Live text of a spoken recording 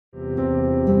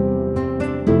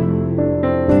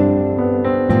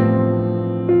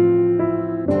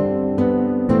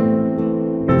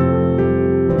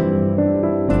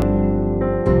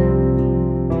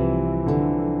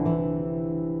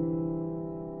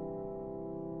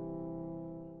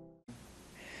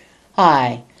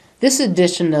Hi, this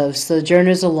edition of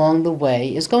Sojourners Along the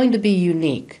Way is going to be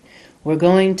unique. We're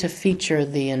going to feature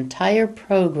the entire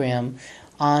program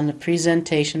on a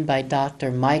presentation by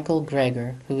Dr. Michael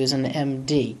Greger, who is an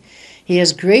MD. He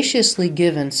has graciously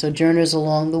given Sojourners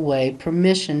Along the Way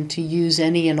permission to use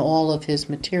any and all of his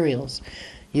materials.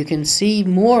 You can see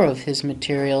more of his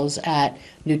materials at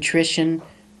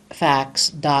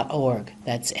nutritionfacts.org.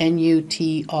 That's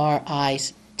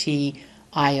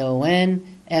nutritionfacts.org.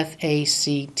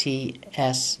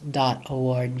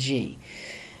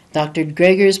 Dr.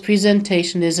 Greger's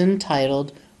presentation is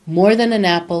entitled More Than an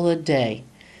Apple a Day,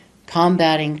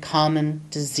 Combating Common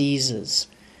Diseases.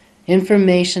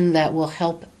 Information that will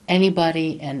help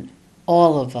anybody and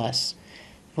all of us,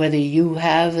 whether you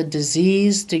have a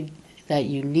disease that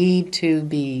you need to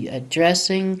be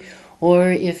addressing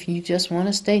or if you just want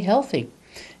to stay healthy.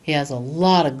 He has a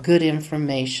lot of good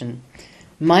information.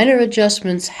 Minor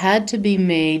adjustments had to be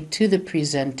made to the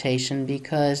presentation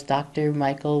because Dr.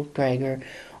 Michael Greger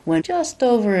went just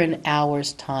over an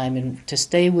hour's time, and to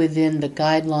stay within the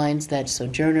guidelines that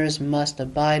Sojourners must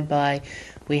abide by,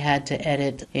 we had to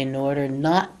edit in order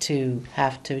not to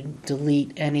have to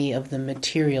delete any of the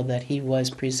material that he was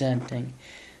presenting.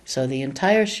 So the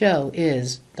entire show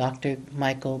is Dr.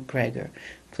 Michael Greger.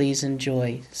 Please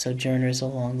enjoy Sojourners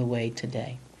Along the Way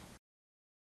today.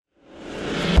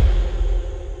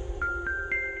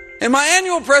 In my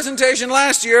annual presentation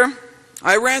last year,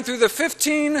 I ran through the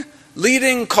 15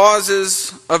 leading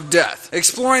causes of death,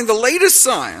 exploring the latest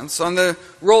science on the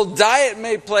role diet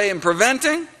may play in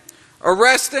preventing,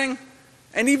 arresting,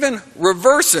 and even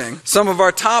reversing some of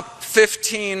our top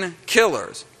 15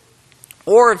 killers.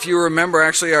 Or if you remember,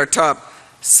 actually our top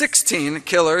 16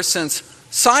 killers, since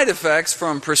side effects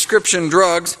from prescription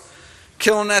drugs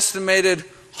kill an estimated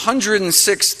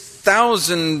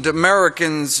 106,000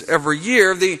 Americans every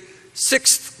year. The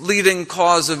sixth leading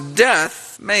cause of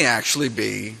death may actually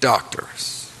be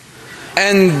doctors.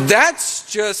 And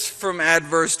that's just from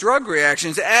adverse drug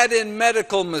reactions. Add in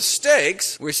medical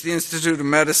mistakes, which the Institute of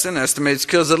Medicine estimates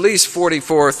kills at least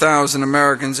 44,000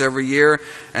 Americans every year,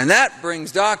 and that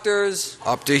brings doctors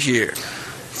up to here.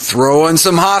 Throw in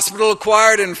some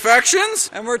hospital-acquired infections,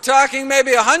 and we're talking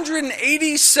maybe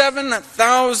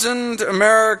 187,000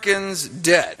 Americans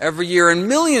dead every year and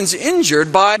millions injured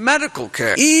by medical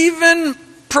care. Even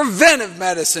preventive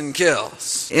medicine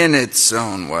kills in its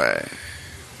own way.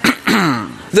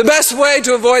 The best way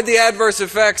to avoid the adverse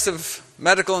effects of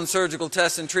medical and surgical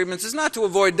tests and treatments is not to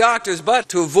avoid doctors, but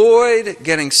to avoid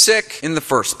getting sick in the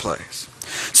first place.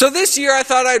 So this year I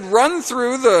thought I'd run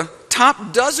through the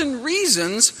top dozen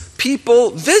reasons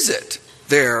people visit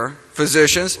their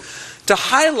physicians to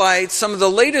highlight some of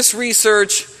the latest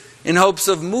research in hopes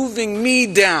of moving me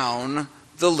down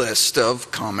the list of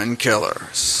common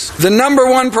killers. The number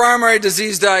one primary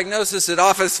disease diagnosis at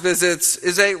office visits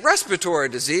is a respiratory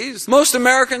disease. Most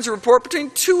Americans report between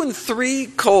 2 and 3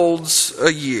 colds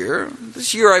a year.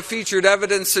 This year I featured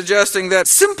evidence suggesting that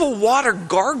simple water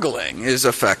gargling is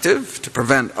effective to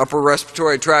prevent upper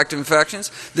respiratory tract infections.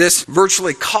 This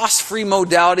virtually cost-free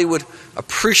modality would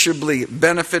appreciably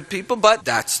benefit people, but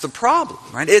that's the problem,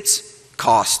 right? It's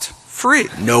cost-free.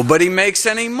 Nobody makes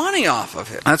any money off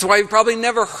of it. That's why you've probably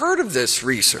never heard of this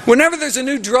research. Whenever there's a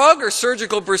new drug or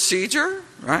surgical procedure,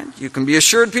 right, you can be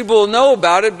assured people will know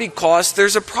about it because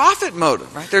there's a profit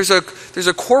motive, right? There's a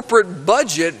corporate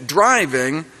budget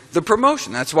driving the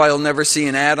promotion. That's why you'll never see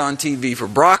an ad on TV for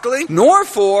broccoli, nor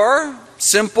for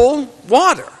simple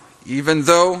water, even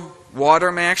though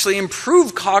water may actually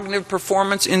improve cognitive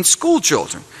performance in school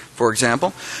children, for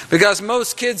example, because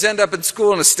most kids end up in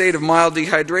school in a state of mild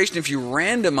dehydration. If you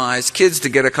randomize kids to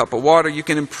get a cup of water, you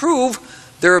can improve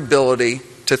their ability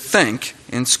to think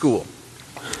in school.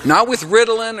 Not with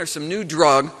Ritalin or some new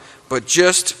drug, but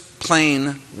just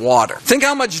plain water. Think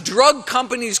how much drug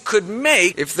companies could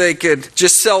make if they could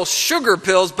just sell sugar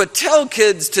pills, but tell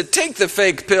kids to take the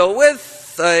fake pill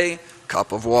with a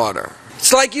cup of water.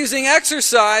 It's like using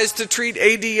exercise to treat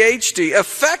ADHD.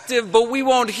 Effective, but we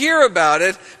won't hear about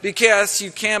it because you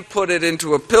can't put it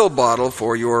into a pill bottle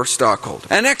for your stockholder.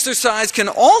 And exercise can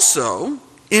also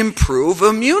improve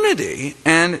immunity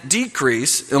and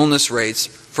decrease illness rates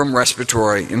from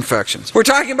respiratory infections. We're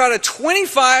talking about a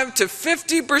 25 to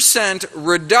 50%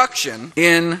 reduction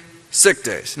in sick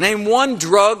days. Name one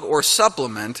drug or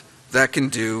supplement that can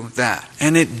do that.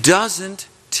 And it doesn't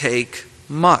take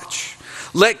much.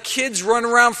 Let kids run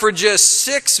around for just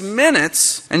 6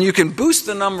 minutes, and you can boost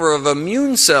the number of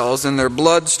immune cells in their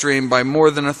bloodstream by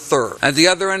more than a third. At the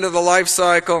other end of the life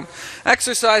cycle,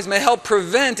 exercise may help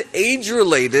prevent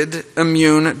age-related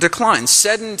immune decline.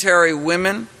 Sedentary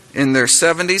women in their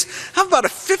 70s have about a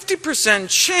 50%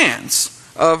 chance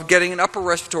of getting an upper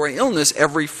respiratory illness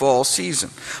every fall season.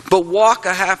 But walk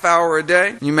a half hour a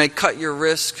day, you may cut your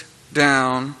risk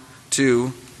down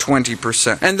to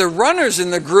 20%. And the runners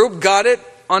in the group got it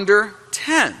under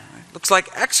 10. Looks like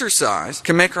exercise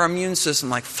can make our immune system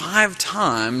like 5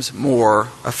 times more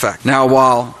effective. Now,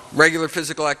 while regular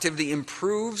physical activity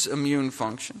improves immune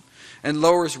function and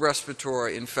lowers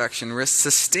respiratory infection risk,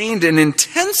 sustained and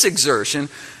intense exertion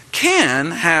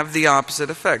can have the opposite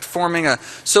effect, forming a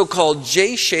so-called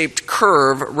J-shaped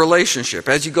curve relationship.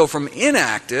 As you go from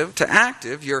inactive to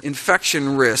active, your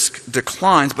infection risk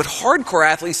declines, but hardcore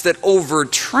athletes that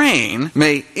overtrain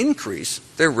may increase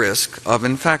their risk of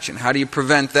infection. How do you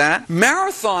prevent that?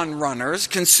 Marathon runners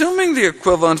consuming the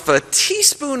equivalent of a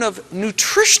teaspoon of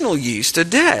nutritional yeast a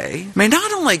day may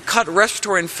not only cut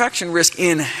respiratory infection risk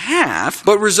in half,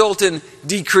 but result in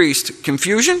decreased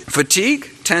confusion, fatigue,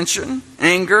 tension,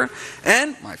 anger,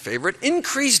 and, my favorite,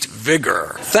 increased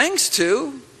vigor, thanks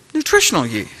to nutritional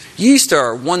yeast. Yeast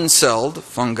are one-celled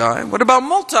fungi. What about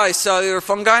multicellular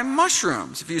fungi?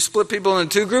 Mushrooms. If you split people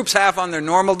into 2 groups, half on their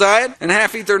normal diet and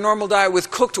half eat their normal diet with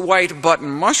cooked white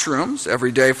button mushrooms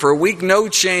every day for a week, no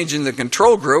change in the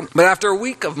control group. But after a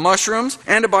week of mushrooms,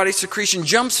 antibody secretion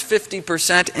jumps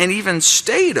 50% and even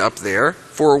stayed up there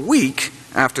for a week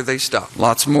after they stop.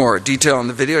 Lots more detail in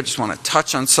the video. I just want to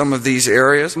touch on some of these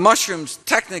areas. Mushrooms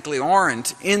technically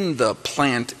aren't in the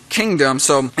plant kingdom,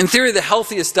 so in theory the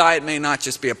healthiest diet may not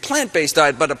just be a plant-based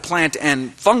diet, but a plant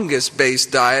and fungus-based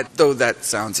diet, though that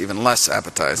sounds even less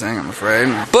appetizing, I'm afraid.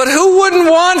 But who wouldn't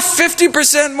want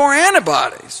 50% more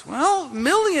antibodies? Well,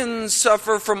 millions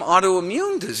suffer from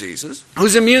autoimmune diseases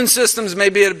whose immune systems may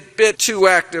be a bit too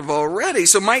active already,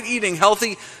 so might eating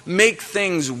healthy make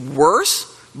things worse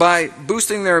by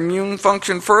boosting their immune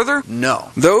function further?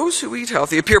 No. Those who eat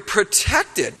healthy appear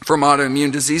protected from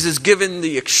autoimmune diseases given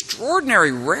the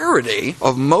extraordinary rarity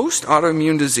of most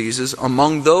autoimmune diseases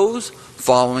among those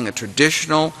following a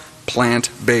traditional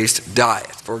plant-based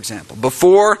diet. For example,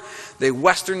 before they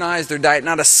westernized their diet,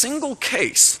 not a single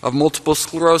case of multiple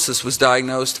sclerosis was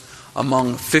diagnosed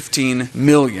among 15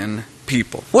 million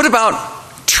people. What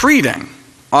about treating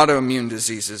autoimmune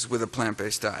diseases with a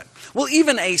plant-based diet? Well,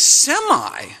 even a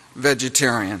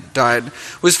semi-vegetarian diet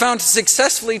was found to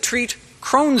successfully treat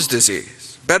Crohn's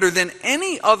disease better than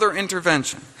any other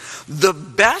intervention. The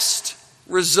best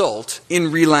result in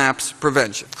relapse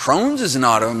prevention. Crohn's is an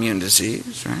autoimmune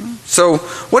disease, right? So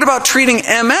what about treating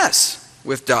MS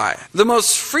with diet? The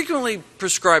most frequently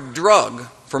prescribed drug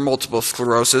for multiple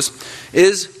sclerosis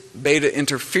is beta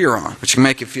interferon, which can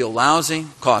make you feel lousy,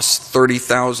 costs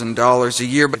 $30,000 a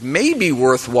year, but may be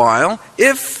worthwhile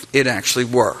if it actually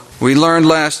works. We learned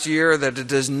last year that it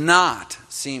does not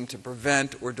seem to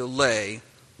prevent or delay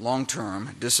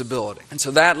long-term disability. And so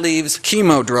that leaves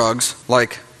chemo drugs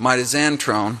like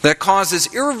mitoxantrone that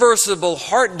causes irreversible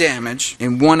heart damage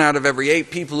in 1 out of every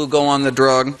 8 people who go on the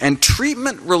drug, and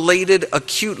treatment-related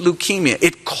acute leukemia.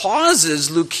 It causes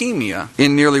leukemia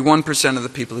in nearly 1% of the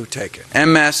people who take it.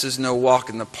 MS is no walk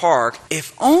in the park.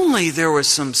 If only there was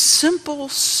some simple,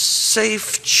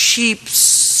 safe, cheap,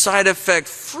 side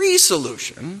effect-free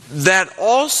solution that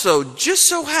also just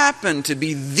so happened to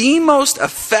be the most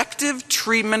effective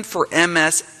treatment for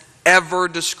MS ever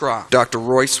described. Dr.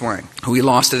 Roy Swing, who he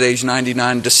lost at age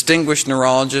 99, distinguished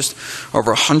neurologist,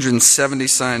 over 170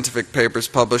 scientific papers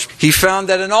published. He found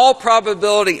that in all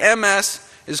probability MS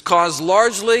is caused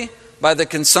largely by the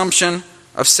consumption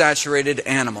of saturated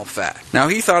animal fat. Now,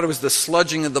 he thought it was the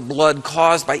sludging of the blood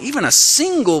caused by even a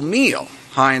single meal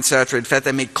high in saturated fat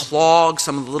that may clog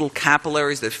some of the little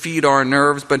capillaries that feed our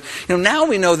nerves. But now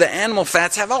we know that animal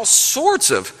fats have all sorts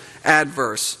of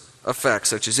adverse effects,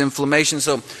 such as inflammation.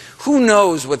 So who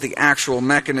knows what the actual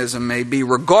mechanism may be?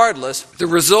 Regardless, the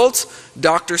results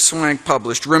Dr. Swank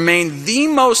published remain the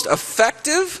most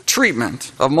effective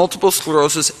treatment of multiple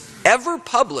sclerosis ever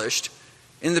published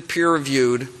in the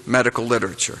peer-reviewed medical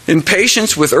literature. In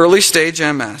patients with early-stage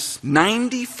MS,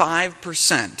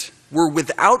 95% were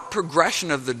without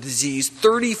progression of the disease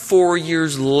 34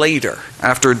 years later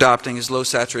after adopting his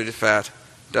low-saturated fat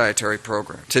dietary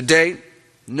program. To date,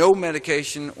 no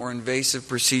medication or invasive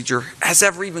procedure has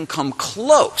ever even come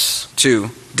close to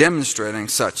demonstrating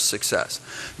such success.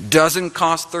 Doesn't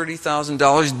cost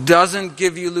 $30,000, doesn't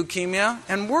give you leukemia,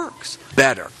 and works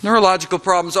better. Neurological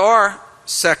problems are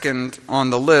second on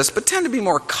the list, but tend to be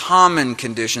more common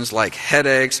conditions like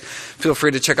headaches. Feel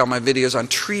free to check out my videos on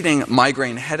treating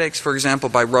migraine headaches, for example,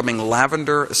 by rubbing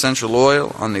lavender essential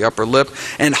oil on the upper lip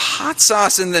and hot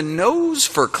sauce in the nose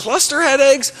for cluster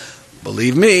headaches.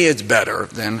 Believe me, it's better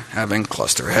than having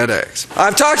cluster headaches.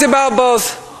 I've talked about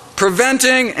both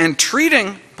preventing and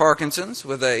treating Parkinson's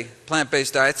with a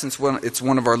plant-based diet, since it's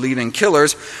one of our leading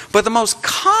killers. But the most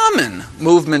common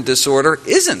movement disorder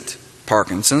isn't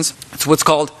Parkinson's. It's what's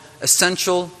called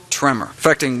essential tremor,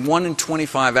 affecting 1 in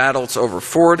 25 adults over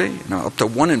 40, up to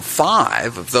 1 in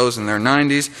 5 of those in their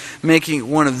 90s, making it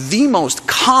one of the most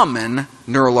common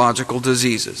neurological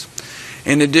diseases.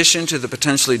 In addition to the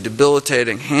potentially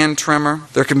debilitating hand tremor,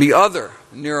 there can be other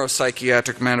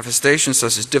neuropsychiatric manifestations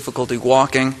such as difficulty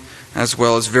walking, as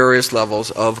well as various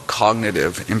levels of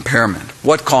cognitive impairment.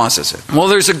 What causes it? Well,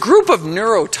 there's a group of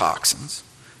neurotoxins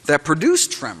that produce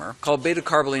tremor called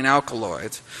beta-carboline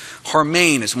alkaloids.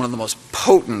 Harmane is one of the most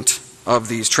potent of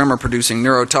these tremor-producing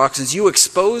neurotoxins. You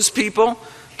expose people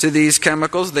to these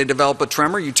chemicals, they develop a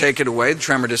tremor, you take it away, the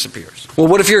tremor disappears. Well,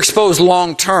 what if you're exposed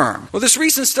long term? Well, this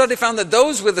recent study found that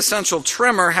those with essential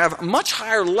tremor have much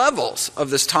higher levels of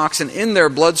this toxin in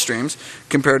their bloodstreams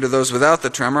compared to those without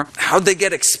the tremor. How'd they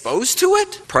get exposed to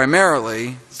it?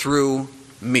 Primarily through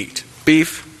meat.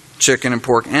 Beef, chicken and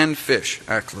pork, and fish,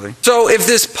 actually. So if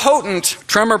this potent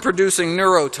tremor-producing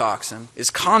neurotoxin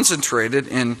is concentrated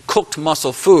in cooked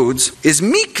muscle foods, is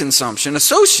meat consumption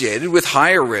associated with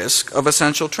higher risk of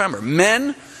essential tremor?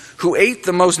 Men who ate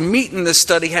the most meat in this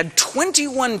study had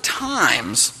 21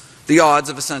 times the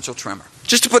odds of essential tremor.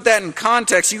 Just to put that in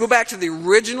context, you go back to the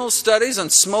original studies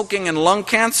on smoking and lung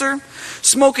cancer,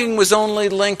 smoking was only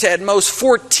linked to at most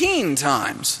 14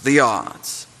 times the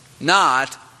odds,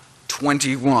 not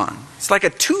 21. It's like a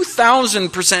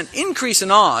 2,000% increase in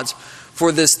odds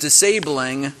for this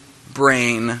disabling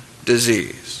brain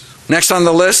disease. Next on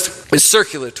the list is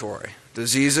circulatory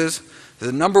diseases,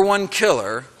 the #1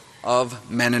 killer of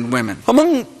men and women.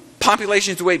 Among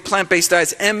populations who ate plant-based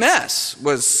diets, MS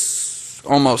was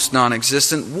almost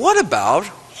non-existent. What about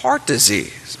heart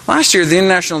disease? Last year, the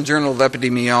International Journal of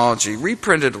Epidemiology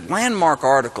reprinted a landmark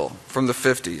article from the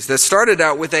 50s that started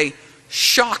out with a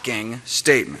shocking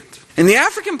statement. In the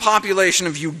African population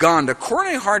of Uganda,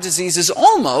 coronary heart disease is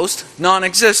almost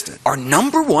non-existent. Our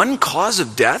 #1 cause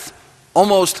of death?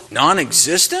 Almost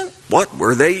non-existent? What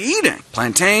were they eating?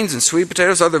 Plantains and sweet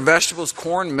potatoes, other vegetables,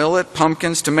 corn, millet,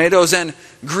 pumpkins, tomatoes, and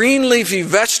green leafy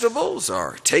vegetables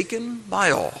are taken by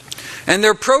all. And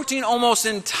their protein almost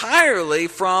entirely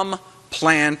from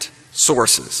plant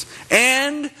sources.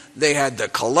 And they had the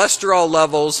cholesterol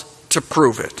levels to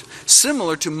prove it,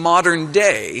 similar to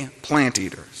modern-day plant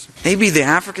eaters. Maybe the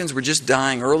Africans were just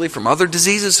dying early from other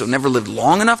diseases, so never lived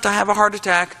long enough to have a heart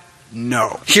attack?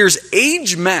 No. Here's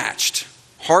age-matched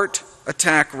heart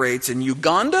attack rates in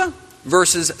Uganda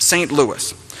versus St.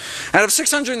 Louis. Out of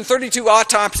 632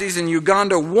 autopsies in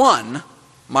Uganda, 1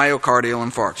 myocardial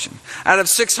infarction. Out of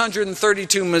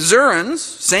 632 Missourians,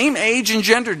 same age and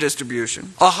gender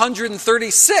distribution,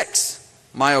 136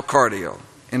 myocardial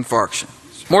infarctions.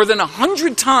 More than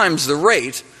 100 times the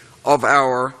rate of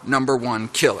our #1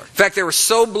 killer. In fact, they were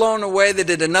so blown away they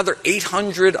did another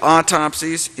 800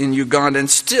 autopsies in Uganda, and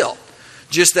still,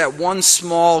 just that one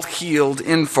small healed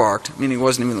infarct, meaning it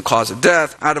wasn't even the cause of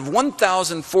death, out of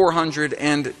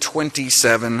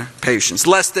 1,427 patients.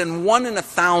 Less than 1 in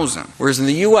 1,000. Whereas in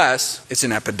the U.S., it's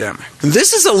an epidemic.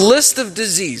 This is a list of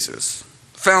diseases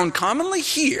found commonly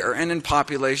here and in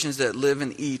populations that live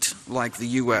and eat like the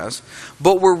U.S.,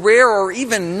 but were rare or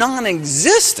even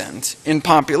non-existent in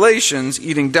populations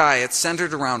eating diets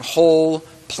centered around whole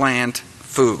plant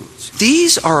foods.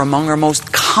 These are among our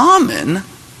most common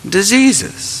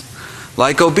diseases,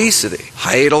 like obesity,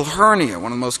 hiatal hernia,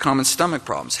 one of the most common stomach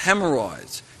problems,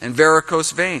 hemorrhoids, and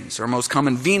varicose veins are most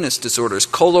common venous disorders,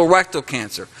 colorectal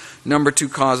cancer, #2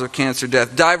 cause of cancer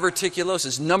death,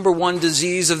 diverticulosis, #1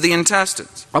 disease of the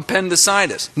intestines,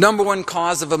 appendicitis, #1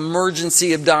 cause of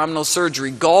emergency abdominal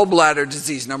surgery, gallbladder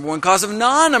disease, #1 cause of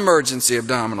non-emergency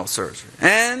abdominal surgery,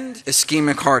 and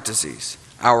ischemic heart disease,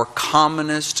 our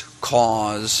commonest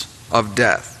cause of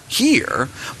death here,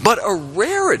 but a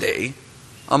rarity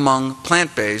among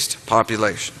plant-based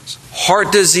populations.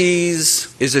 Heart disease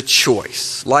is a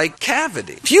choice, like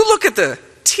cavity. If you look at the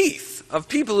teeth of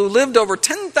people who lived over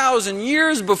 10,000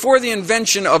 years before the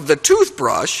invention of the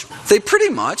toothbrush, they pretty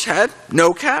much had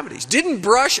no cavities. Didn't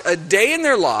brush a day in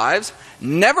their lives,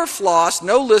 never flossed,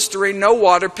 no Listerine, no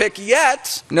water pick,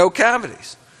 yet no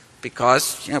cavities.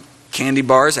 Because, candy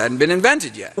bars hadn't been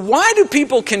invented yet. Why do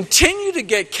people continue to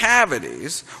get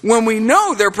cavities when we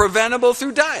know they're preventable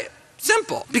through diet?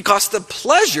 Simple. Because the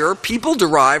pleasure people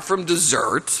derive from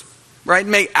dessert,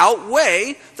 may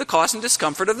outweigh the cost and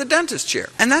discomfort of the dentist chair.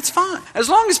 And that's fine. As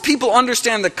long as people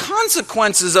understand the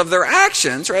consequences of their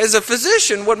actions, as a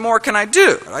physician, what more can I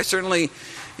do? I certainly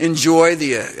enjoy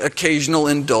the occasional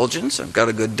indulgence. I've got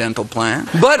a good dental plan.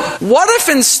 But what if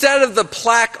instead of the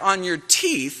plaque on your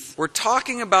teeth, we're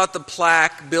talking about the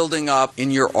plaque building up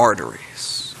in your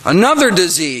arteries? Another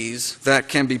disease that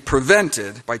can be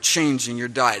prevented by changing your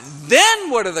diet.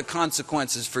 Then what are the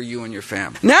consequences for you and your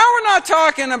family? Now we're not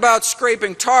talking about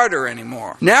scraping tartar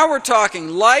anymore. Now we're talking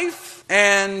life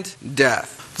and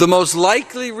death. The most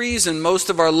likely reason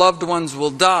most of our loved ones will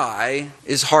die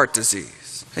is heart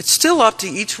disease. It's still up to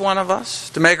each one of us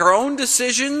to make our own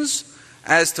decisions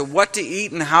as to what to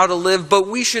eat and how to live, but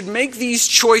we should make these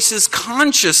choices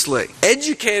consciously,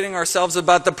 educating ourselves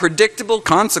about the predictable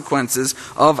consequences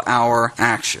of our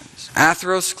actions.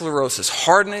 Atherosclerosis,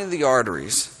 hardening of the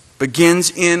arteries,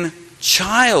 begins in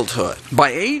childhood.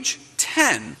 By age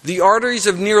 10, the arteries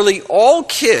of nearly all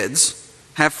kids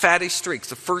have fatty streaks,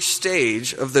 the first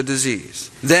stage of the disease.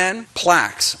 Then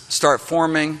plaques start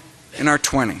forming in our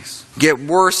 20s, get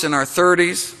worse in our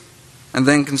 30s, and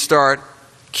then can start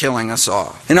killing us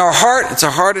off. In our heart, it's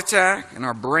a heart attack. In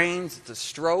our brains, it's a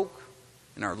stroke.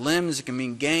 In our limbs, it can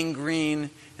mean gangrene.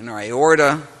 In our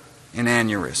aorta, an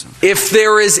aneurysm. If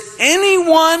there is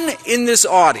anyone in this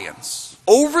audience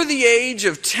over the age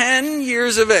of 10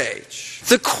 years of age,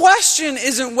 the question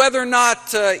isn't whether or not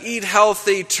to eat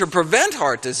healthy to prevent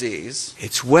heart disease.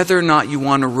 It's whether or not you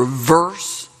want to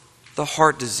reverse the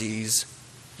heart disease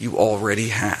you already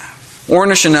have.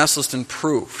 Ornish and Esselstyn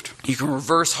proved you can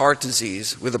reverse heart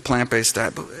disease with a plant-based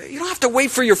diet, but you don't have to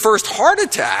wait for your first heart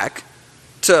attack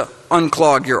to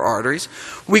unclog your arteries.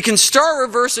 We can start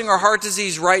reversing our heart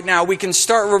disease right now. We can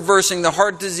start reversing the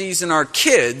heart disease in our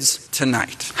kids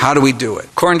tonight. How do we do it?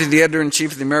 According to the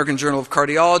editor-in-chief of the American Journal of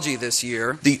Cardiology this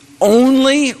year, the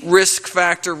only risk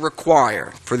factor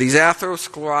required for these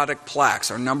atherosclerotic plaques,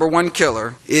 our number one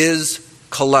killer, is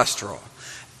cholesterol.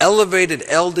 Elevated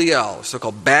LDL,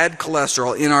 so-called bad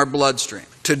cholesterol, in our bloodstream.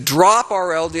 To drop our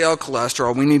LDL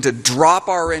cholesterol, we need to drop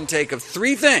our intake of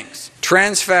three things: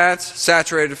 trans fats,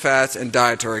 saturated fats, and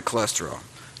dietary cholesterol.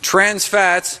 Trans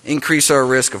fats increase our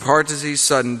risk of heart disease,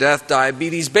 sudden death,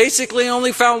 diabetes, basically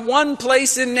only found one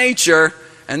place in nature,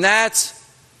 and that's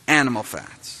animal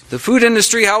fats. The food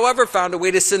industry, however, found a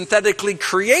way to synthetically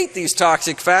create these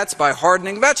toxic fats by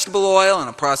hardening vegetable oil in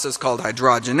a process called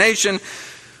hydrogenation,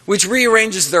 which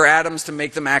rearranges their atoms to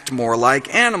make them act more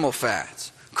like animal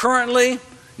fats. Currently,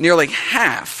 nearly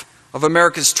half of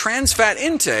America's trans fat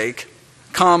intake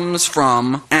comes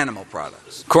from animal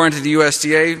products. According to the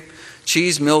USDA,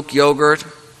 cheese, milk, yogurt,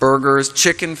 burgers,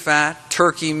 chicken fat,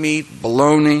 turkey meat,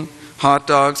 bologna, hot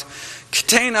dogs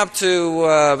contain up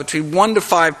to between 1 to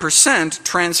 5%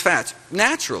 trans fats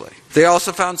naturally. They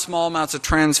also found small amounts of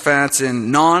trans fats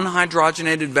in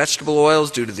non-hydrogenated vegetable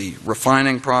oils due to the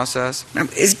refining process. Now,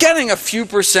 is getting a few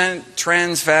percent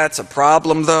trans fats a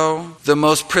problem, though? The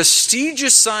most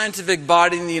prestigious scientific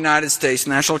body in the United States,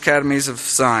 National Academies of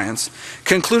Science,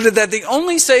 concluded that the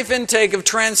only safe intake of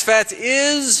trans fats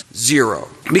is 0,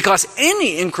 because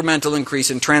any incremental increase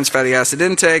in trans fatty acid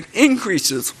intake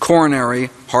increases coronary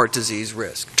heart disease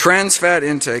risk. Trans fat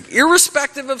intake,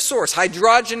 irrespective of source,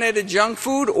 hydrogenated junk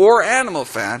food or animal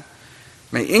fat,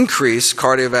 may increase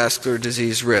cardiovascular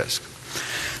disease risk.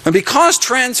 And because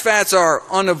trans fats are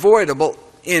unavoidable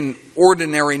in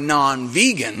ordinary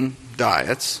non-vegan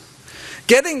diets,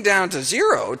 getting down to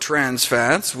 0 trans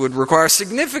fats would require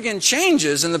significant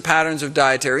changes in the patterns of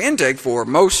dietary intake for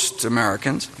most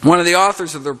Americans. One of the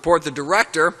authors of the report, the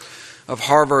director of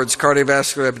Harvard's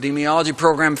cardiovascular epidemiology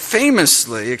program,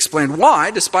 famously explained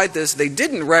why, despite this, they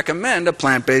didn't recommend a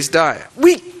plant-based diet.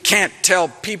 We can't tell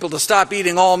people to stop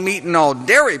eating all meat and all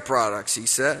dairy products, he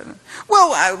said.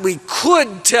 Well, we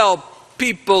could tell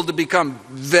people to become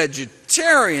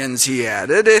vegetarians, he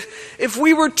added. If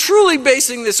we were truly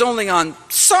basing this only on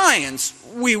science,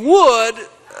 we would,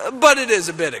 but it is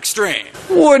a bit extreme.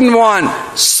 Wouldn't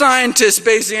want scientists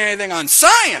basing anything on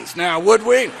science now, would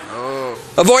we? Oh.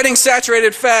 Avoiding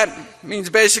saturated fat means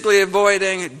basically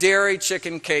avoiding dairy,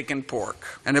 chicken, cake, and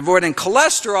pork. And avoiding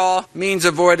cholesterol means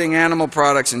avoiding animal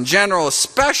products in general,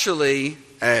 especially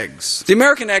eggs. The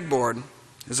American Egg Board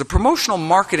is a promotional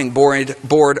marketing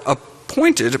board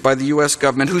appointed by the U.S.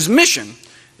 government whose mission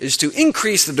is to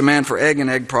increase the demand for egg and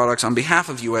egg products on behalf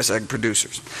of U.S. egg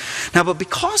producers. Now, but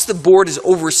because the board is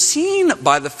overseen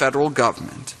by the federal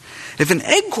government, if an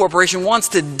egg corporation wants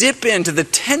to dip into the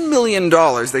 $10 million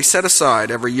they set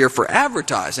aside every year for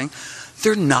advertising,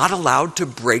 they're not allowed to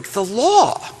break the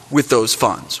law with those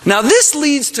funds. Now, this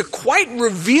leads to quite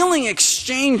revealing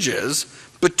exchanges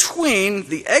between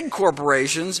the egg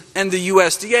corporations and the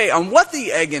USDA on what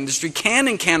the egg industry can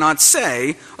and cannot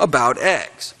say about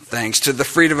eggs. Thanks to the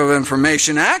Freedom of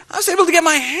Information Act, I was able to get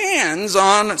my hands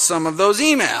on some of those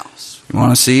emails. You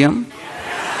want to see them?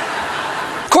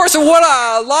 Of course, a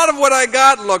lot of what I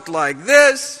got looked like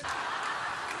this.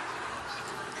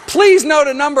 Please note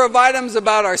a number of items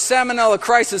about our Salmonella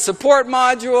Crisis Support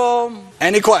Module.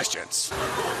 Any questions?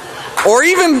 Or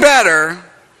even better,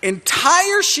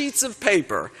 entire sheets of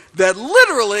paper that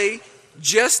literally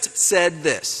just said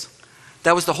this.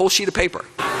 That was the whole sheet of paper.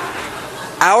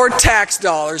 Our tax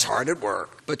dollars hard at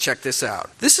work. But check this out.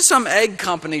 This is some egg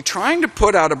company trying to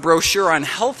put out a brochure on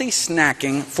healthy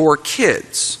snacking for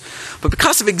kids. But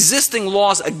because of existing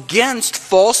laws against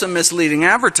false and misleading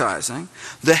advertising,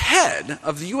 the head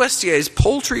of the USDA's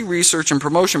Poultry Research and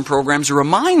Promotion Programs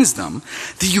reminds them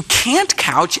that you can't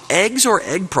couch eggs or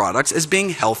egg products as being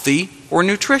healthy or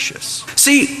nutritious.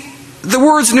 See, the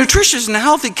words nutritious and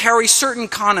healthy carry certain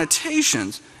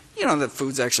connotations. You know that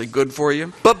food's actually good for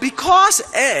you. But because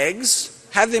eggs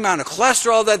have the amount of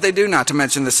cholesterol that they do, not to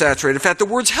mention the saturated fat, the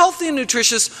words healthy and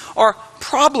nutritious are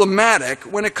problematic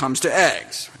when it comes to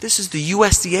eggs. This is the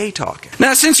USDA talking.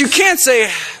 Now, since you can't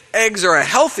say eggs are a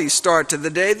healthy start to the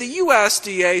day, the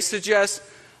USDA suggests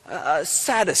a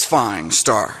satisfying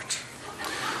start.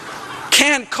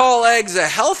 Can't call eggs a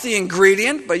healthy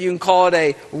ingredient, but you can call it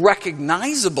a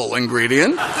recognizable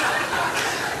ingredient.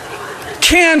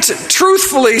 Can't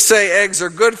truthfully say eggs are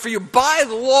good for you. By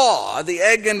law, the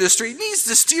egg industry needs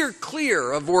to steer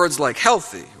clear of words like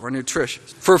healthy or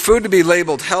nutritious. For food to be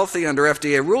labeled healthy under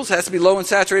FDA rules, it has to be low in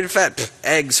saturated fat.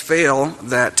 Eggs fail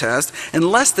that test, and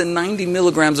less than 90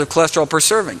 milligrams of cholesterol per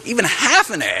serving. Even half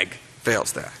an egg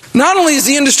fails that. Not only is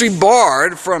the industry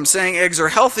barred from saying eggs are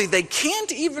healthy, they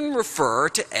can't even refer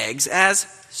to eggs as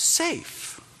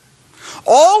safe.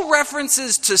 All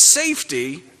references to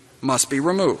safety must be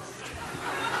removed.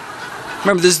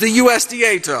 Remember, this is the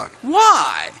USDA talk.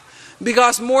 Why?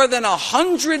 Because more than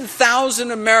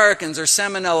 100,000 Americans are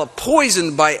salmonella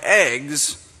poisoned by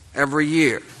eggs every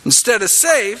year. Instead of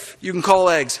safe, you can call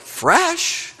eggs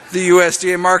fresh, the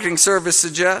USDA marketing service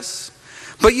suggests.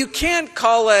 But you can't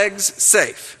call eggs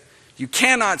safe. You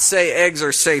cannot say eggs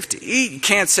are safe to eat. You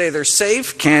can't say they're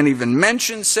safe. Can't even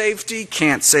mention safety.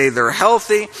 Can't say they're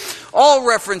healthy. All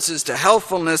references to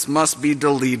healthfulness must be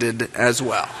deleted as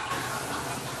well.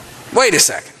 Wait a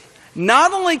second.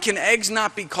 Not only can eggs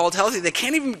not be called healthy, they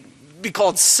can't even be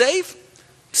called safe?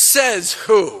 Says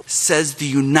who? Says the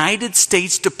United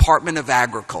States Department of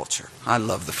Agriculture. I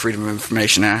love the Freedom of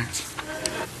Information Act.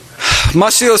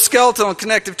 Musculoskeletal and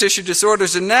connective tissue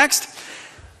disorders are next.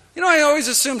 You know, I always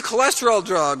assumed cholesterol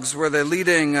drugs were the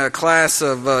leading class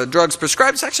of drugs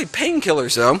prescribed. It's actually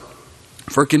painkillers, though,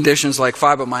 for conditions like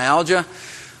fibromyalgia,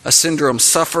 a syndrome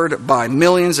suffered by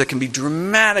millions that can be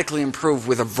dramatically improved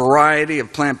with a variety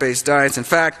of plant-based diets. In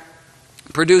fact,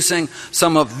 producing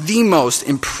some of the most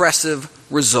impressive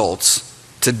results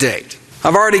to date.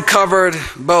 I've already covered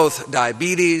both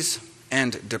diabetes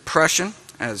and depression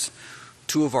as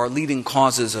two of our leading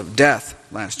causes of death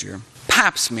last year.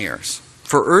 Pap smears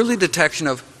for early detection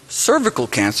of cervical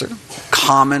cancer,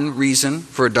 common reason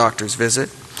for a doctor's visit.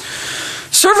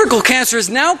 Cervical cancer is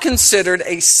now considered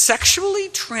a sexually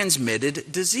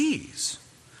transmitted disease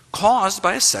caused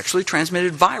by a sexually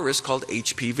transmitted virus called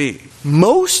HPV.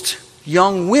 Most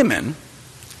young women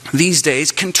these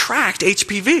days contract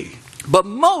HPV, but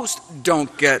most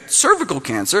don't get cervical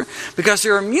cancer because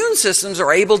their immune systems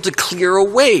are able to clear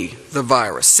away the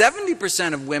virus.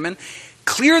 70% of women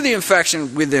clear the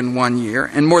infection within 1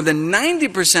 year, and more than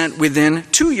 90% within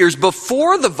 2 years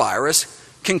before the virus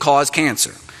can cause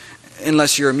cancer.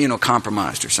 Unless you're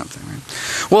immunocompromised or something. Right?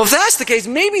 Well, if that's the case,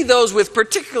 maybe those with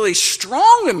particularly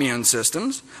strong immune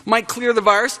systems might clear the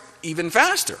virus even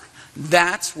faster.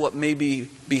 That's what may be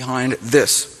behind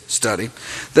this study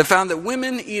that found that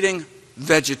women eating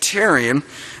vegetarian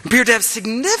appear to have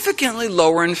significantly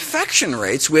lower infection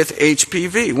rates with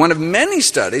HPV. One of many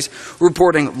studies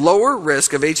reporting lower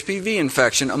risk of HPV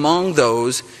infection among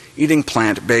those eating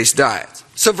plant-based diets.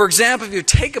 So, for example, if you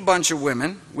take a bunch of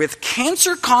women with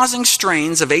cancer-causing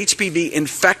strains of HPV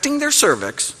infecting their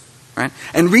cervix, right,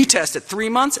 and retest at 3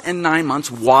 months and 9 months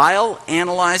while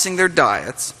analyzing their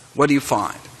diets, what do you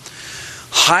find?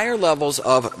 Higher levels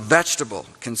of vegetable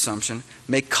consumption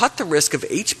may cut the risk of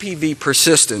HPV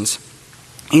persistence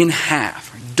in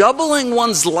half, doubling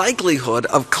one's likelihood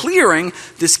of clearing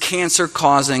this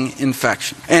cancer-causing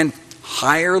infection. And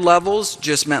higher levels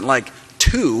just meant like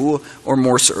 2 or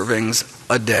more servings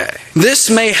a day. This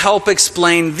may help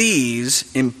explain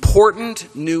these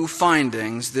important new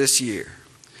findings this year.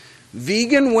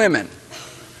 Vegan women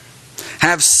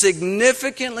have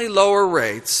significantly lower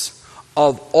rates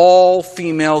of all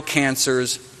female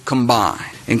cancers combined,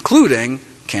 including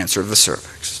cancer of the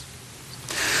cervix.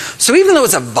 So even though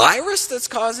it's a virus that's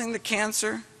causing the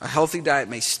cancer, a healthy diet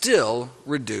may still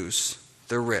reduce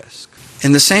the risk.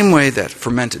 In the same way that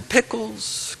fermented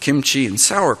pickles, kimchi, and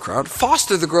sauerkraut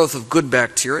foster the growth of good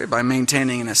bacteria by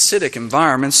maintaining an acidic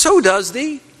environment, so does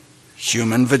the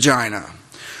human vagina.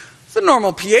 The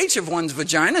normal pH of one's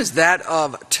vagina is that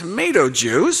of tomato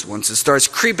juice. Once it starts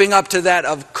creeping up to that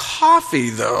of coffee,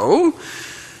 though,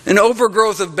 an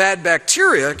overgrowth of bad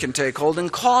bacteria can take hold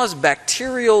and cause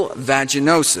bacterial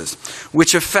vaginosis,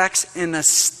 which affects an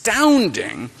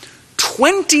astounding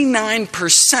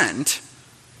 29%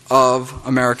 of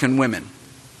American women,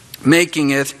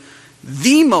 making it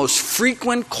the most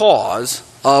frequent cause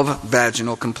of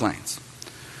vaginal complaints.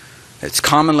 It's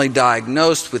commonly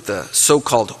diagnosed with the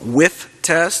so-called whiff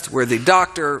test, where the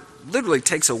doctor literally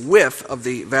takes a whiff of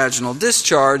the vaginal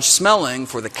discharge, smelling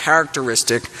for the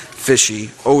characteristic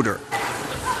fishy odor.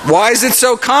 Why is it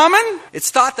so common? It's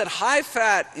thought that high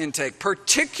fat intake,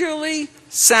 particularly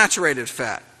saturated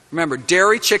fat, remember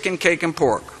dairy, chicken, cake, and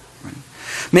pork,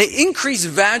 may increase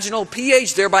vaginal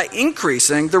pH, thereby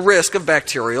increasing the risk of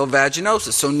bacterial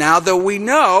vaginosis. So now that we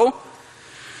know,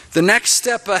 the next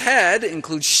step ahead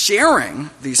includes sharing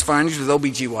these findings with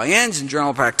OBGYNs and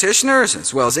general practitioners,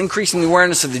 as well as increasing the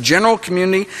awareness of the general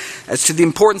community as to the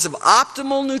importance of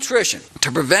optimal nutrition to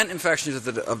prevent infections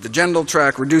of the genital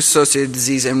tract, reduce associated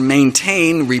disease, and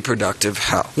maintain reproductive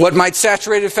health. What might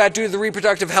saturated fat do to the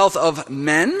reproductive health of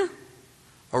men?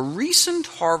 A recent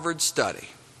Harvard study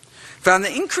found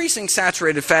that increasing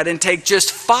saturated fat intake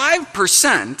just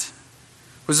 5%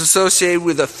 was associated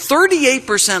with a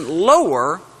 38%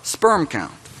 lower sperm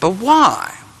count. But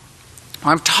why?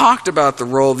 I've talked about the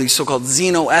role of these so-called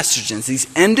xenoestrogens,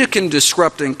 these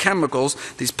endocrine-disrupting chemicals,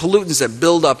 these pollutants that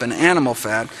build up in animal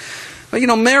fat. But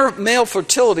male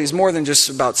fertility is more than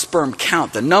just about sperm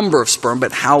count, the number of sperm,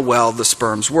 but how well the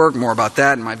sperms work. More about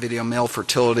that in my video, Male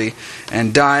Fertility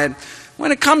and Diet.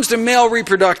 When it comes to male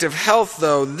reproductive health,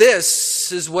 though,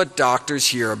 this is what doctors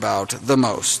hear about the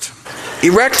most.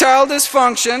 Erectile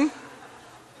dysfunction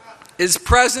is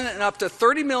present in up to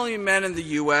 30 million men in the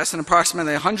U.S. and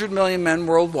approximately 100 million men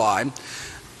worldwide.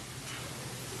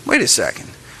 Wait a second.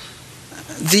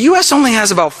 The U.S. only has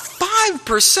about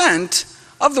 5%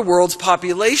 of the world's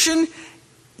population,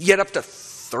 yet up to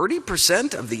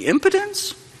 30% of the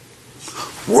impotents?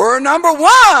 We're number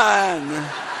one!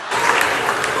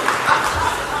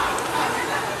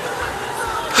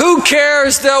 Who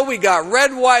cares, though? We got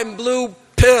red, white, and blue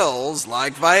pills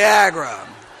like Viagra.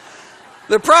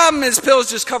 The problem is pills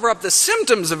just cover up the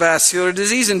symptoms of vascular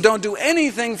disease and don't do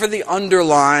anything for the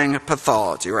underlying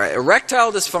pathology, right?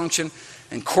 Erectile dysfunction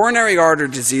and coronary artery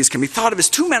disease can be thought of as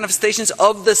two manifestations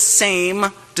of the same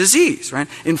disease, right?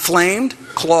 Inflamed,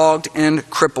 clogged, and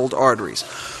crippled arteries.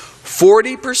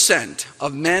 40%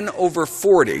 of men over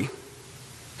 40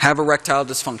 have erectile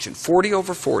dysfunction. 40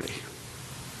 over 40.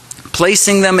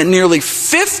 Placing them at nearly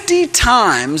 50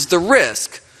 times the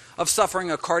risk of suffering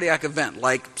a cardiac event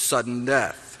like sudden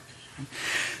death.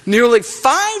 Nearly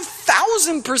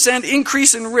 5,000%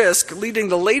 increase in risk, leading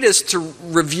the latest to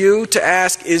review to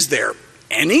ask, is there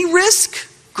any risk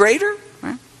greater?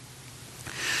 Right?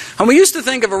 And we used to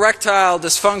think of erectile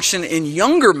dysfunction in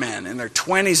younger men in their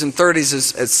 20s and 30s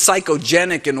as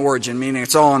psychogenic in origin, meaning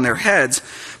it's all in their heads.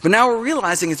 But now we're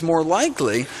realizing it's more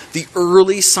likely the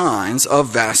early signs of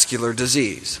vascular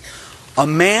disease. A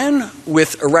man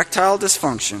with erectile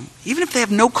dysfunction, even if they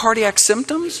have no cardiac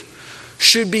symptoms,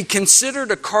 should be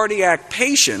considered a cardiac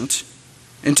patient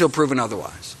until proven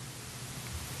otherwise.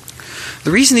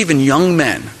 The reason even young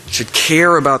men should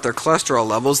care about their cholesterol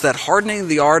levels is that hardening of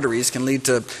the arteries can lead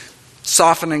to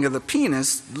softening of the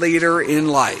penis later in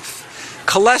life.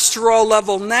 Cholesterol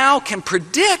level now can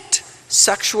predict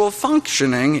sexual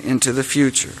functioning into the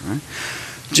future. Right?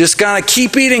 Just gotta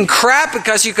keep eating crap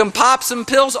because you can pop some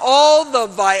pills. All the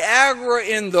Viagra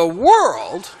in the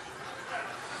world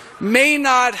may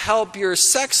not help your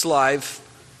sex life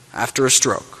after a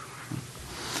stroke.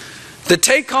 The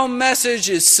take-home message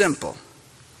is simple.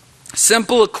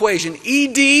 Simple equation.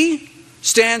 ED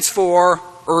stands for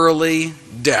early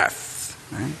death.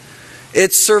 Right?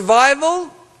 It's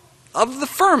survival of the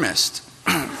firmest.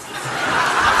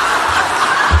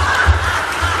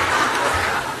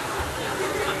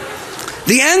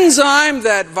 The enzyme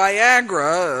that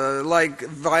Viagra-like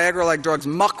drugs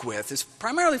muck with is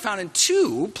primarily found in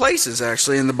two places,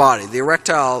 actually, in the body: the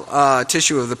erectile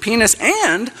tissue of the penis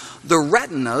and the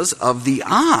retinas of the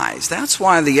eyes. That's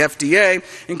why the FDA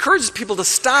encourages people to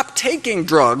stop taking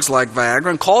drugs like Viagra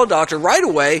and call a doctor right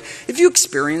away if you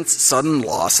experience sudden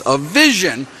loss of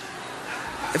vision.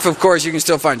 If, of course, you can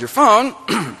still find your phone.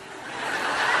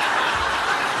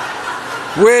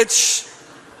 Which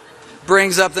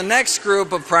brings up the next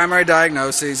group of primary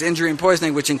diagnoses: injury and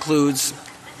poisoning, which includes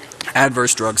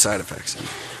adverse drug side effects.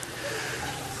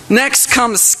 Next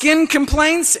comes skin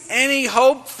complaints. Any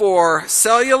hope for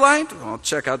cellulite? Well,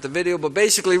 check out the video, but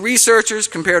basically researchers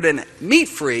compared a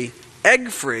meat-free,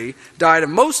 egg-free diet of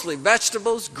mostly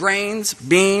vegetables, grains,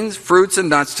 beans, fruits, and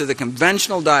nuts to the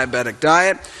conventional diabetic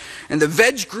diet. And the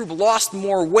veg group lost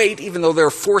more weight, even though they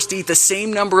were forced to eat the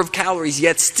same number of calories,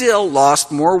 yet still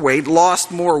lost more weight,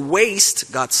 lost more waist,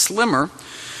 got slimmer,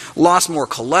 lost more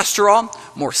cholesterol,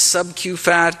 more sub-Q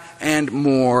fat, and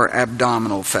more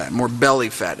abdominal fat, more belly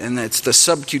fat. And it's the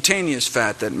subcutaneous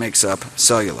fat that makes up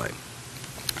cellulite.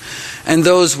 And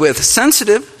those with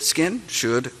sensitive skin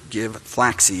should give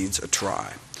flax seeds a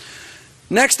try.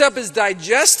 Next up is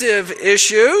digestive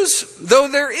issues. Though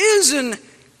there is an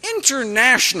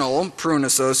International Prune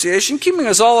Association keeping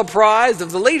us all apprised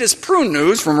of the latest prune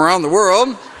news from around the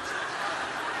world.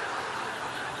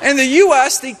 In the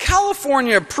U.S., the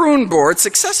California Prune Board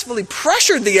successfully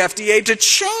pressured the FDA to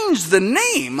change the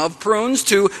name of prunes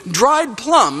to dried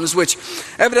plums, which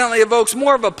evidently evokes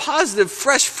more of a positive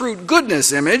fresh fruit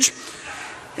goodness image,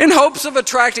 in hopes of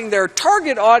attracting their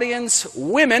target audience,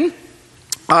 women.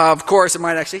 Of course, it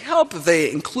might actually help if they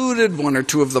included one or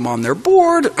two of them on their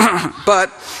board,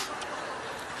 but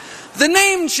the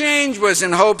name change was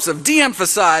in hopes of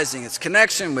de-emphasizing its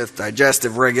connection with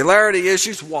digestive regularity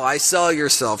issues. Why sell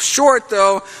yourself short,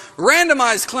 though?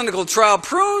 Randomized clinical trial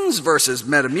prunes versus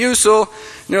Metamucil.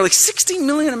 Nearly 60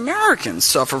 million Americans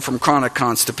suffer from chronic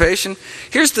constipation.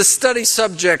 Here's the study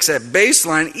subjects at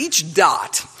baseline. Each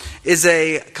dot is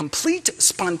a complete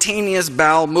spontaneous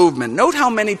bowel movement. Note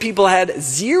how many people had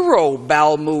 0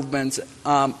 bowel movements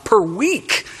per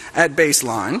week at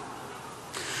baseline,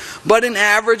 but an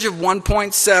average of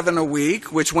 1.7 a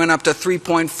week, which went up to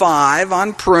 3.5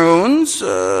 on prunes,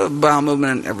 bowel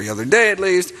movement every other day at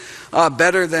least,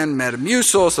 better than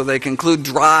Metamucil, so they conclude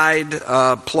dried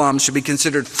plums should be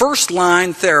considered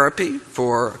first-line therapy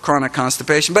for chronic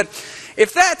constipation. But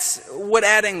if that's what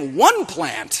adding one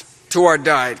plant to our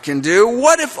diet can do,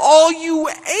 what if all you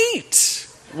ate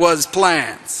was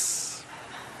plants?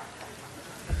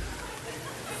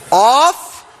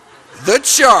 Off the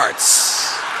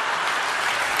charts.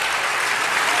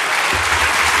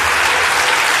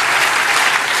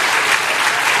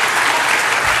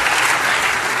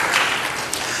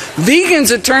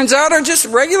 Vegans, it turns out, are just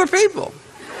regular people.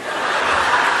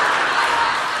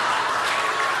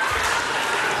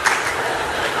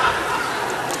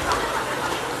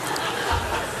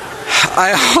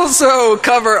 I also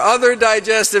cover other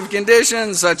digestive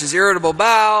conditions such as irritable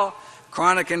bowel,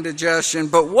 chronic indigestion,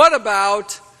 but what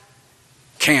about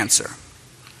cancer?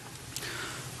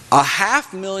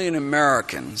 500,000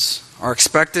 Americans are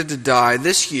expected to die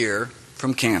this year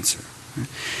from cancer,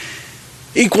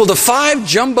 equal to 5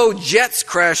 jumbo jets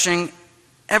crashing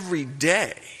every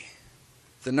day.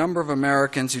 The number of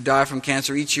Americans who die from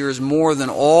cancer each year is more than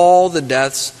all the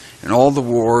deaths and all the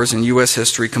wars in U.S.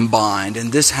 history combined,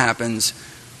 and this happens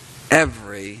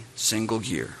every single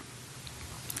year.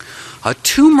 A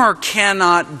tumor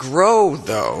cannot grow,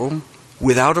 though,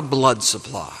 without a blood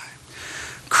supply.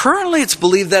 Currently, it's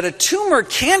believed that a tumor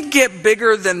can't get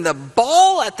bigger than the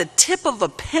ball at the tip of a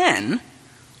pen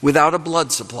without a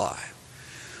blood supply,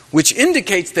 which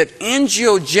indicates that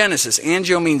angiogenesis,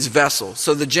 angio means vessel,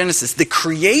 so the genesis, the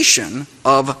creation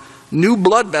of new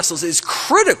blood vessels, is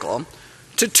critical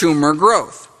to tumor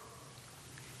growth.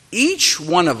 Each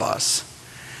one of us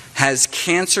has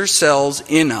cancer cells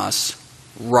in us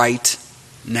right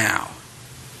now,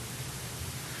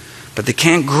 but they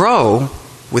can't grow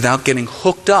without getting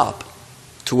hooked up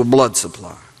to a blood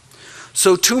supply.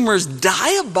 So tumors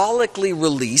diabolically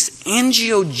release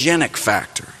angiogenic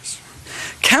factors,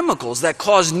 chemicals that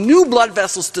cause new blood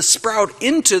vessels to sprout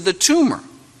into the tumor.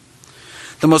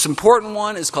 The most important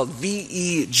one is called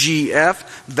VEGF,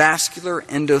 vascular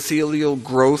endothelial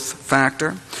growth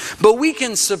factor. But we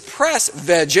can suppress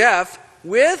VEGF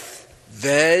with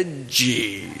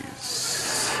veggies.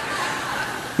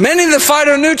 Many of the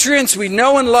phytonutrients we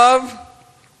know and love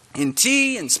in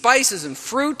tea and spices and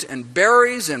fruit and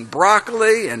berries and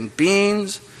broccoli and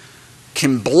beans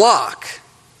can block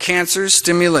cancer's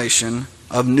stimulation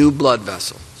of new blood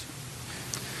vessels.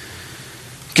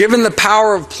 Given the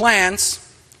power of plants,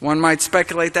 one might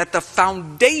speculate that the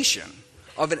foundation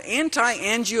of an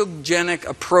anti-angiogenic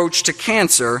approach to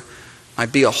cancer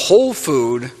might be a whole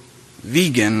food,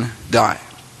 vegan diet.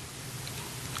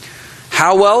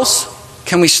 How else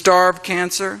can we starve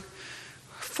cancer?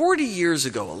 40 years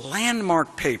ago, a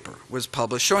landmark paper was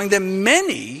published showing that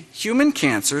many human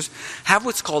cancers have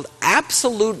what's called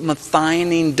absolute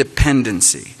methionine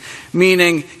dependency,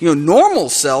 meaning normal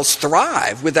cells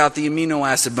thrive without the amino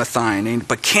acid methionine,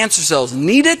 but cancer cells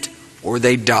need it or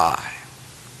they die.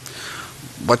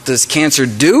 What does cancer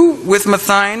do with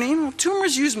methionine? Well,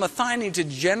 tumors use methionine to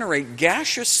generate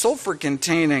gaseous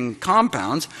sulfur-containing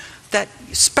compounds that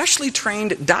specially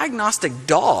trained diagnostic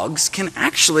dogs can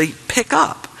actually pick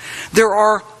up. There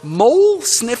are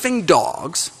mole-sniffing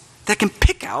dogs that can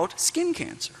pick out skin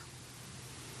cancer.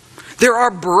 There are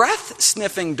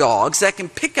breath-sniffing dogs that can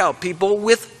pick out people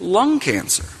with lung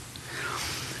cancer.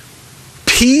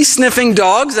 Pee-sniffing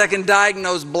dogs that can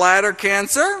diagnose bladder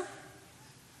cancer.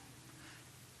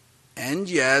 And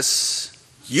yes,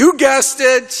 you guessed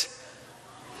it,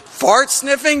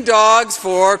 fart-sniffing dogs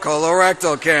for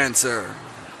colorectal cancer.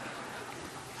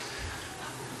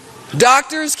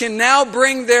 Doctors can now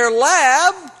bring their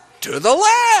lab to the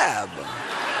lab.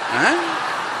 Huh?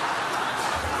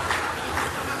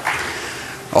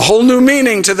 A whole new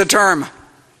meaning to the term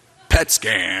PET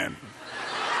scan.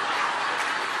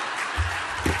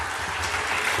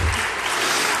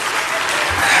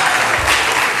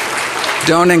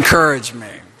 Don't encourage me.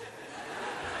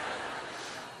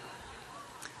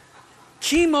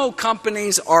 Chemo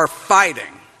companies are fighting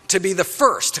to be the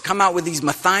first to come out with these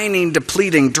methionine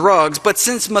depleting drugs, but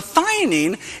since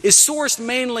methionine is sourced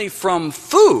mainly from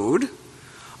food,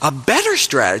 a better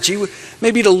strategy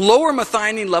may be to lower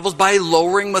methionine levels by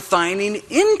lowering methionine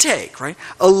intake, right?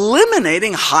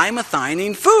 Eliminating high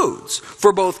methionine foods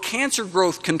for both cancer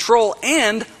growth control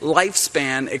and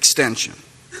lifespan extension.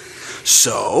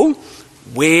 So,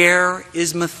 where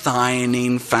is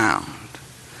methionine found?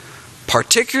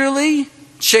 Particularly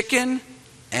chicken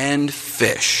and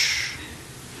fish.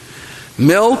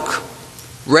 Milk,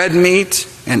 red meat,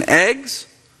 and eggs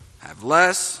have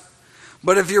less.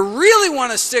 But if you really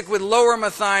want to stick with lower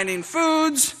methionine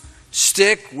foods,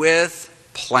 stick with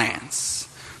plants.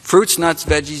 Fruits, nuts,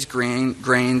 veggies,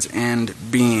 grains, and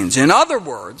beans. In other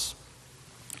words,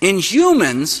 in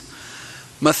humans,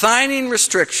 methionine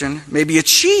restriction may be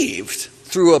achieved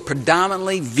through a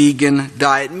predominantly vegan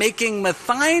diet, making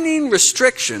methionine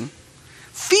restriction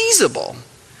feasible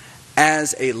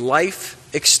as a life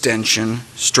extension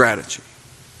strategy.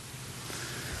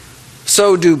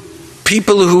 So do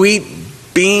people who eat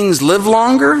beans live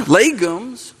longer?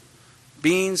 Legumes,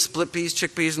 beans, split peas,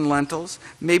 chickpeas, and lentils,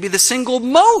 may be the single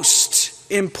most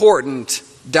important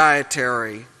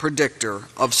dietary predictor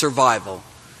of survival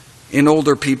in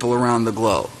older people around the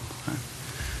globe.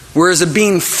 Whereas a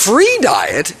bean-free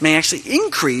diet may actually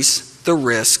increase the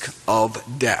risk of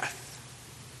death.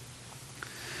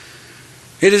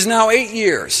 It is now 8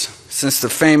 years since the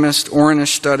famous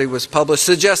Ornish study was published,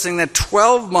 suggesting that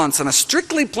 12 months on a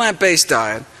strictly plant-based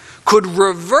diet could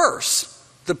reverse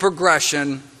the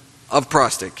progression of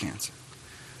prostate cancer.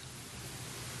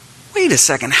 Wait a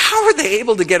second, how are they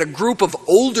able to get a group of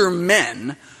older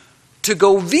men to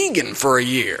go vegan for a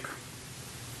year?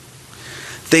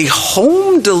 They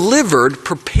home-delivered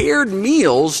prepared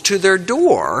meals to their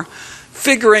door,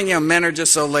 figuring, men are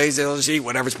just so lazy, they'll just eat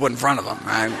whatever's put in front of them,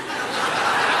 right?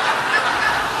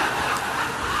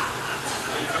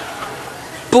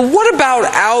 But what about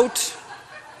out,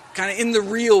 kind of in the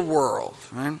real world,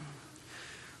 right?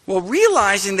 Well,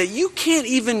 realizing that you can't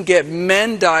even get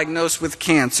men diagnosed with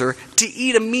cancer to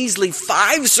eat a measly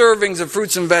 5 servings of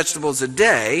fruits and vegetables a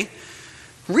day,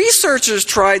 researchers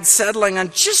tried settling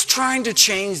on just trying to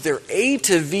change their A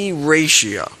to V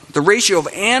ratio, the ratio of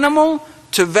animal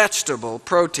to vegetable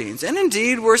proteins. And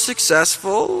indeed were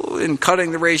successful in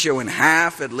cutting the ratio in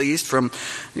half, at least, from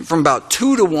about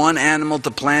 2 to 1 animal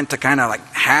to plant to kind of like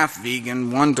half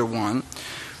vegan, 1 to 1.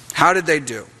 How did they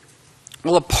do?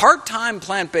 Well, a part-time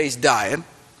plant-based diet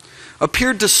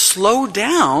appeared to slow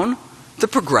down the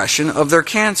progression of their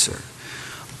cancer.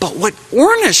 But what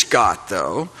Ornish got,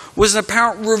 though, was an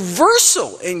apparent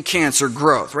reversal in cancer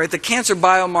growth, right? The cancer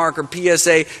biomarker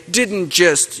PSA didn't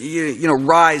just,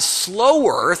 rise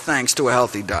slower thanks to a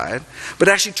healthy diet, but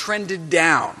actually trended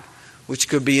down, which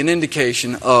could be an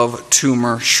indication of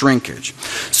tumor shrinkage.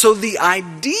 So the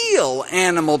ideal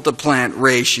animal to plant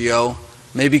ratio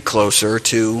may be closer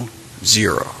to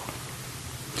 0.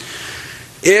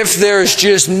 If there's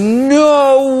just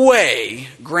no way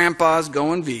Grandpa's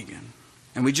going vegan,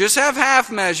 and we just have half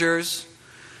measures,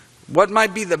 what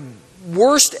might be the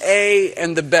worst A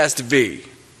and the best V?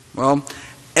 Well,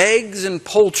 eggs and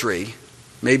poultry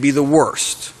may be the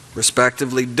worst,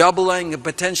 respectively doubling and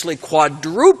potentially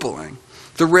quadrupling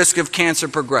the risk of cancer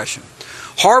progression.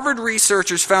 Harvard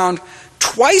researchers found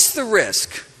twice the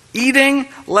risk eating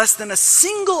less than a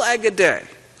single egg a day,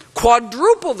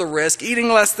 quadruple the risk eating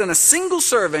less than a single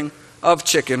serving of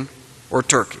chicken or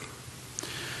turkey.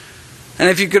 And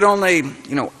if you could only,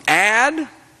 add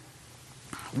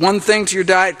one thing to your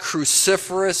diet,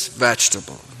 cruciferous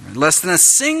vegetable. Less than a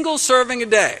single serving a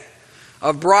day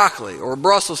of broccoli or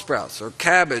Brussels sprouts or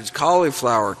cabbage,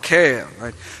 cauliflower, kale,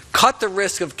 right? Cut the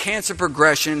risk of cancer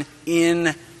progression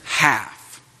in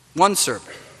half. One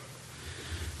serving.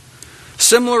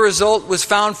 Similar result was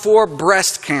found for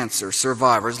breast cancer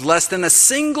survivors. Less than a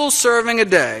single serving a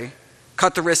day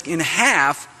cut the risk in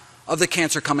half of the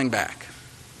cancer coming back.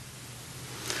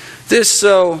 This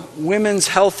Women's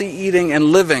Healthy Eating and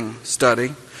Living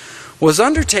study was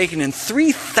undertaken in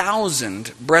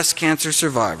 3,000 breast cancer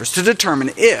survivors to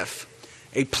determine if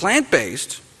a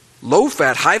plant-based,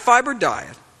 low-fat, high-fiber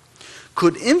diet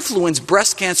could influence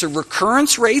breast cancer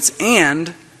recurrence rates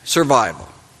and survival.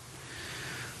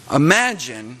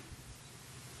 Imagine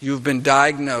you've been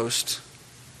diagnosed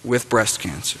with breast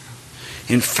cancer.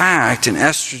 In fact, an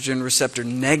estrogen receptor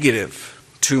negative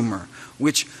tumor,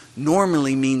 which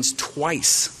normally means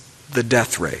twice the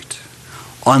death rate,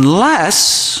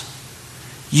 unless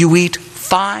you eat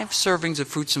 5 servings of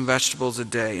fruits and vegetables a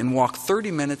day and walk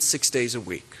 30 minutes 6 days a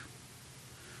week.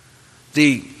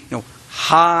 The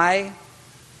high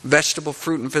vegetable,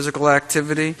 fruit, and physical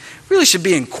activity really should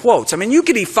be in quotes. I mean, you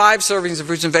could eat 5 servings of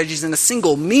fruits and veggies in a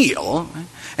single meal, right?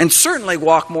 And certainly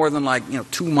walk more than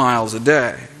 2 miles a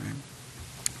day. Right?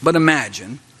 But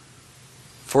imagine,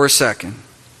 for a second,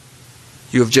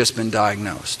 you have just been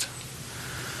diagnosed.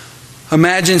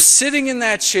 Imagine sitting in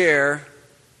that chair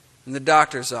in the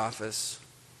doctor's office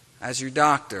as your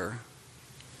doctor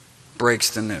breaks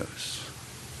the news.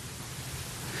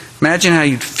 Imagine how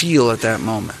you'd feel at that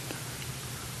moment.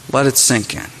 Let it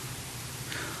sink in.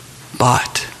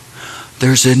 But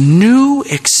there's a new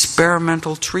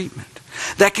experimental treatment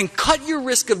that can cut your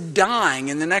risk of dying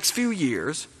in the next few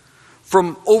years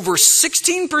from over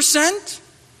 16%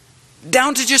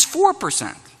 down to just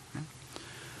 4%.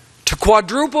 To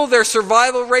quadruple their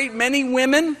survival rate, many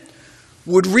women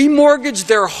would remortgage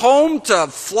their home to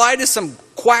fly to some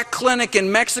quack clinic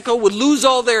in Mexico, would lose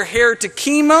all their hair to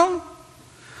chemo,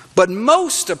 but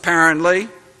most apparently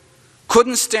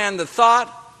couldn't stand the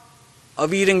thought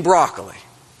of eating broccoli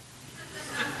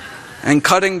and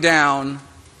cutting down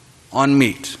on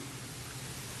meat.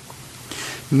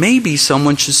 Maybe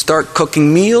someone should start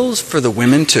cooking meals for the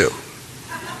women too.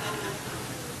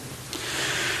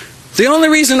 The only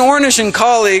reason Ornish and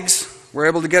colleagues were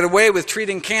able to get away with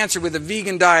treating cancer with a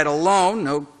vegan diet alone,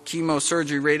 no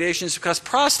chemosurgery, radiation, is because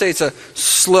prostate's a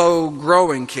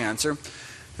slow-growing cancer.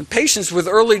 And patients with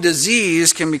early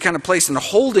disease can be kind of placed in a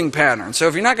holding pattern. So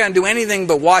if you're not going to do anything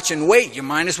but watch and wait, you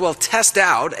might as well test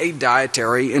out a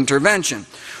dietary intervention.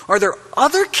 Are there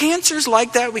other cancers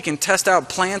like that we can test out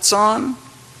plants on?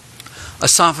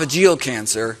 Esophageal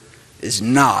cancer is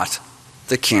not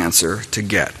the cancer to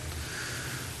get.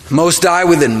 Most die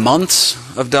within months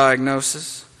of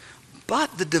diagnosis,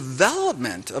 but the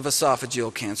development of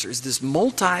esophageal cancer is this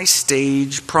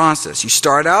multi-stage process. You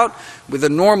start out with a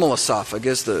normal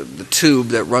esophagus, the tube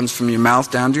that runs from your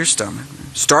mouth down to your stomach.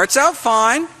 Starts out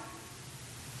fine,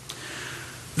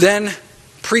 then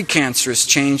precancerous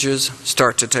changes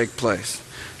start to take place.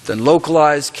 Then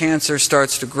localized cancer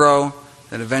starts to grow,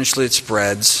 then eventually it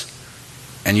spreads,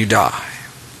 and you die.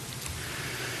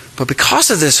 But because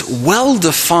of this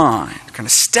well-defined, kind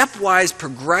of stepwise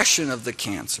progression of the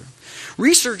cancer,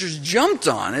 researchers jumped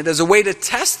on it as a way to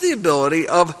test the ability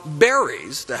of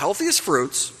berries, the healthiest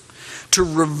fruits, to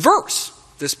reverse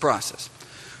this process.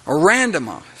 A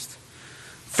randomized,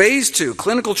 phase 2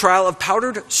 clinical trial of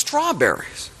powdered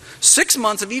strawberries. 6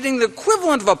 months of eating the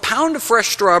equivalent of a pound of fresh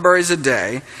strawberries a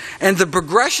day, and the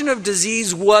progression of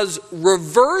disease was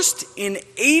reversed in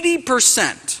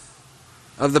 80%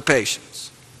 of the patients.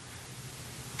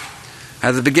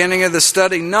 At the beginning of the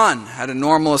study, none had a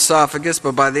normal esophagus,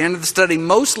 but by the end of the study,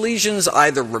 most lesions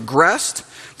either regressed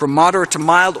from moderate to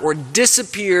mild or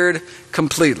disappeared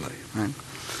completely. Right?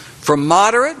 From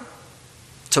moderate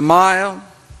to mild,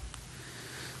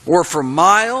 or from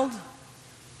mild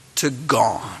to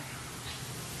gone.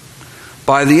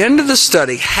 By the end of the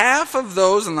study, half of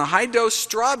those in the high-dose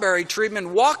strawberry treatment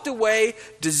walked away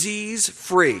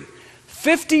disease-free.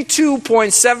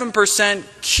 52.7%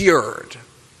 cured.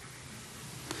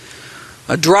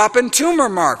 A drop in tumor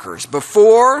markers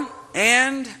before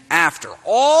and after.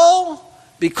 All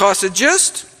because of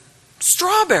just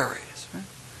strawberries. Right?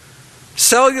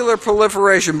 Cellular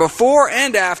proliferation before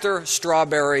and after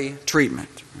strawberry treatment.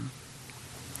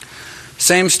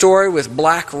 Same story with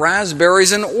black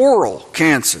raspberries and oral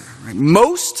cancer. Right?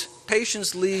 Most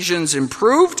patients' lesions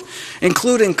improved,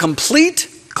 including complete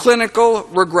clinical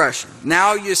regression.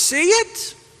 Now you see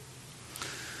it,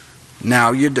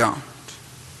 now you don't.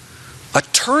 A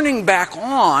turning back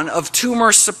on of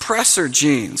tumor suppressor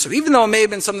genes. So even though it may have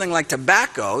been something like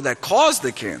tobacco that caused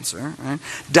the cancer, right,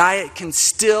 diet can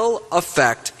still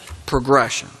affect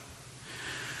progression.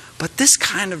 But this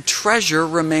kind of treasure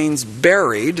remains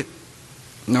buried,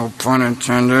 no pun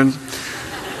intended,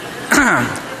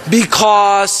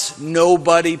 because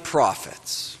nobody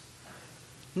profits.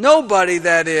 Nobody,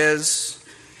 that is,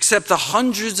 except the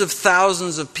hundreds of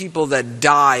thousands of people that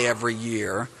die every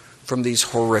year from these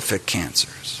horrific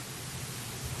cancers.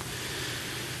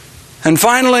 And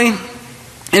finally,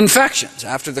 infections.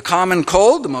 After the common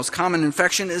cold, the most common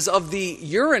infection is of the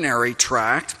urinary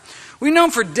tract. We've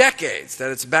known for decades that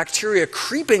it's bacteria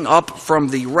creeping up from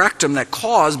the rectum that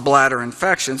cause bladder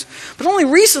infections, but only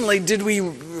recently did we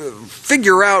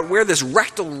figure out where this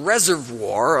rectal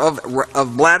reservoir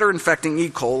of bladder-infecting E.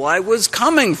 coli was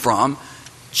coming from: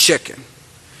 chicken.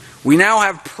 We now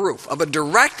have proof of a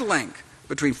direct link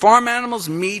between farm animals,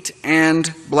 meat,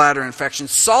 and bladder infections.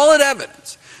 Solid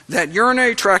evidence that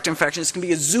urinary tract infections can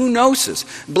be a zoonosis,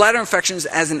 bladder infections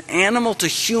as an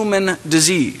animal-to-human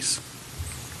disease.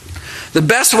 The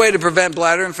best way to prevent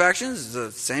bladder infections is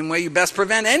the same way you best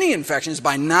prevent any infections,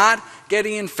 by not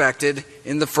getting infected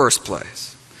in the first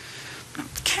place.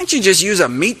 Can't you just use a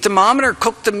meat thermometer,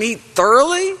 cook the meat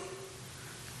thoroughly?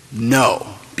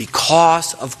 No,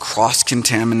 because of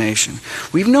cross-contamination.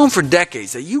 We've known for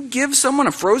decades that you give someone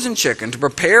a frozen chicken to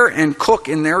prepare and cook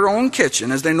in their own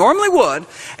kitchen, as they normally would,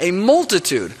 a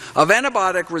multitude of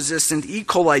antibiotic-resistant E.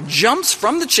 coli jumps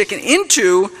from the chicken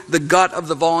into the gut of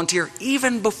the volunteer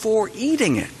even before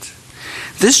eating it.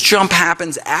 This jump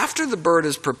happens after the bird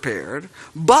is prepared,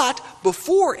 but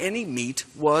before any meat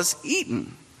was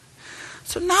eaten.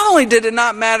 So not only did it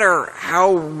not matter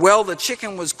how well the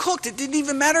chicken was cooked, it didn't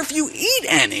even matter if you eat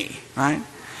any, right?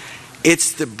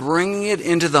 It's the bringing it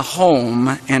into the home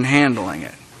and handling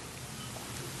it.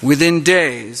 Within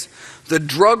days, the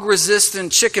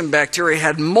drug-resistant chicken bacteria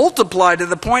had multiplied to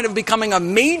the point of becoming a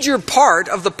major part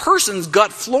of the person's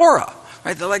gut flora,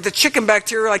 right? They're like the chicken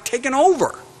bacteria, like taking over.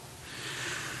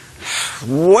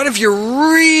 What if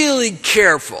you're really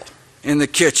careful in the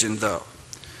kitchen, though?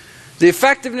 The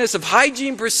effectiveness of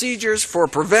hygiene procedures for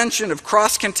prevention of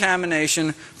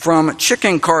cross-contamination from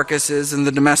chicken carcasses in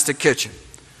the domestic kitchen.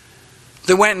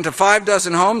 They went into 6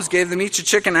 homes, gave them each a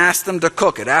chicken, asked them to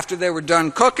cook it. After they were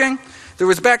done cooking, there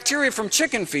was bacteria from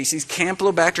chicken feces,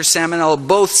 Campylobacter, Salmonella,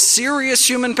 both serious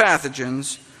human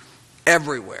pathogens,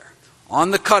 everywhere.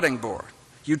 On the cutting board,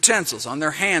 utensils, on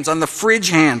their hands, on the fridge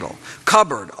handle,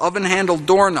 cupboard, oven handle,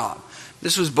 doorknob.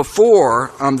 This was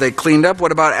before they cleaned up.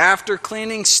 What about after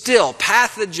cleaning? Still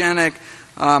pathogenic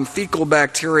fecal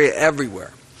bacteria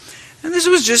everywhere. And this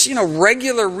was just,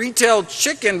 regular retail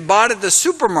chicken bought at the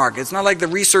supermarket. It's not like the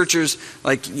researchers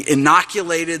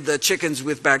inoculated the chickens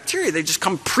with bacteria. They just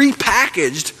come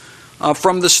pre-packaged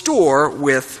from the store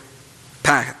with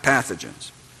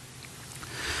pathogens.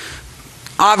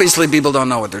 Obviously, people don't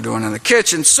know what they're doing in the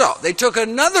kitchen, so they took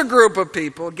another group of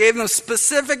people, gave them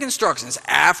specific instructions.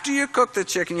 After you cook the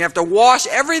chicken, you have to wash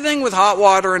everything with hot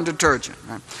water and detergent.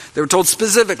 Right? They were told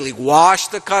specifically, wash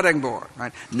the cutting board,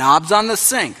 right? Knobs on the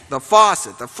sink, the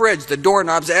faucet, the fridge, the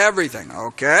doorknobs, everything,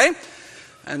 okay?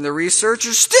 And the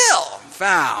researchers still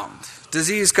found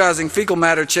disease-causing fecal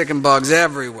matter chicken bugs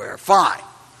everywhere. Fine.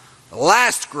 The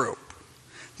last group.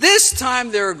 This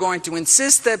time they were going to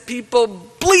insist that people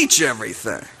bleach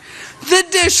everything. The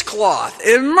dishcloth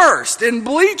immersed in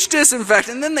bleach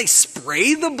disinfectant, and then they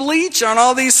spray the bleach on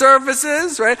all these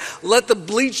surfaces, right? Let the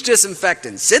bleach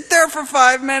disinfectant sit there for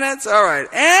 5 minutes, all right.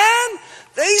 And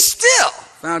they still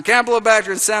found Campylobacter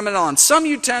and Salmonella on some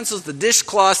utensils, the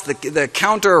dishcloths, the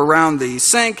counter around the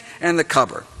sink, and the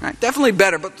cupboard. Right? Definitely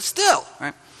better, but still,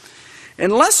 right?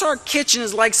 Unless our kitchen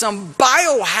is like some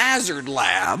biohazard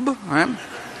lab, right?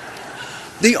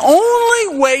 The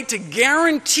only way to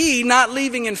guarantee not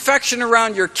leaving infection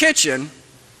around your kitchen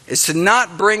is to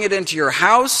not bring it into your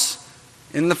house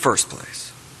in the first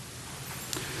place.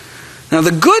 Now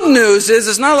the good news is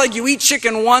it's not like you eat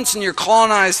chicken once and you're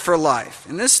colonized for life.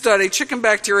 In this study, chicken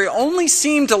bacteria only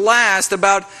seemed to last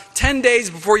about 10 days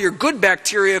before your good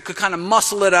bacteria could kind of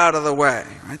muscle it out of the way.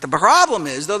 Right? The problem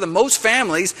is, though, that most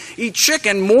families eat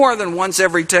chicken more than once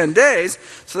every 10 days,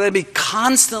 so they'd be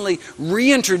constantly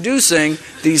reintroducing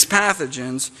these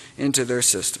pathogens into their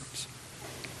systems.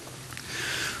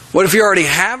 What if you already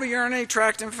have a urinary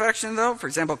tract infection, though? For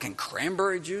example, can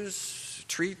cranberry juice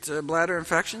treat bladder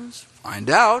infections? Find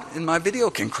out in my video,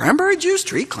 can cranberry juice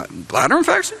treat bladder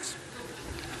infections?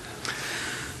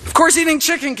 Of course, eating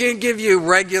chicken can give you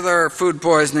regular food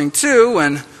poisoning too,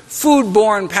 and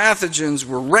foodborne pathogens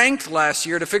were ranked last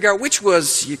year to figure out which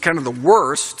was kind of the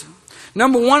worst.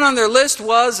 Number one on their list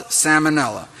was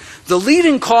salmonella, the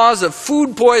leading cause of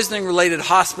food poisoning related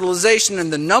hospitalization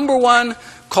and the number one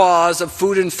cause of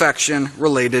food infection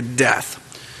related death.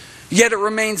 Yet it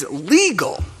remains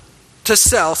legal to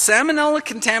sell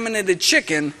salmonella-contaminated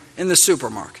chicken in the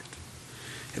supermarket.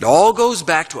 It all goes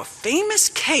back to a famous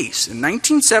case in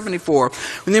 1974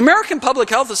 when the American Public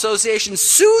Health Association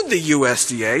sued the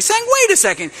USDA, saying, wait a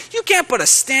second, you can't put a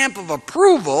stamp of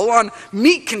approval on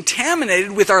meat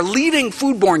contaminated with our leading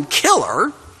foodborne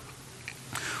killer.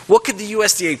 What could the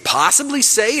USDA possibly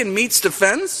say in meat's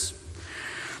defense?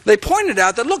 They pointed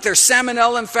out that, look, there's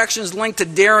salmonella infections linked to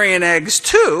dairy and eggs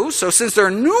too, so since there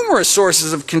are numerous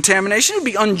sources of contamination, it would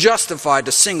be unjustified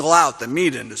to single out the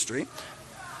meat industry.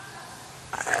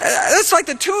 It's like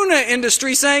the tuna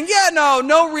industry saying, yeah,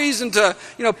 no reason to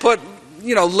put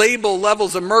label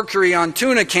levels of mercury on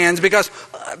tuna cans because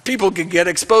people could get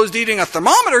exposed eating a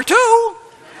thermometer too.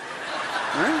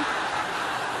 Right?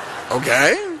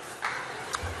 Okay.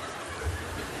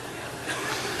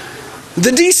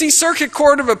 The D.C. Circuit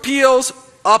Court of Appeals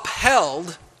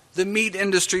upheld the meat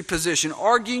industry position,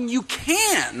 arguing you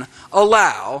can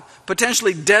allow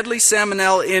potentially deadly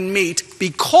salmonella in meat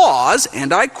because,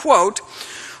 and I quote,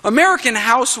 American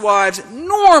housewives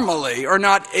normally are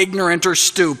not ignorant or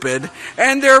stupid,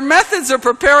 and their methods of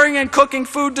preparing and cooking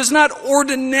food does not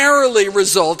ordinarily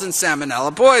result in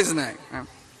salmonella poisoning.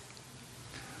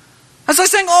 That's like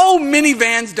saying,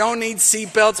 minivans don't need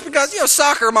seatbelts because,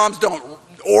 soccer moms don't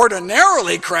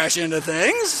ordinarily crash into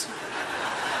things.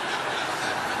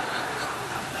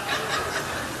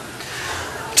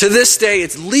 To this day,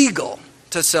 it's legal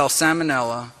to sell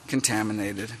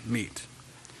salmonella-contaminated meat.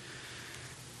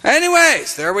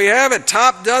 Anyways, there we have it.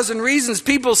 Top dozen reasons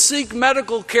people seek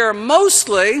medical care,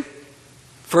 mostly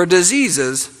for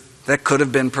diseases that could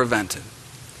have been prevented.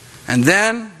 And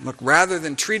then, look, rather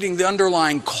than treating the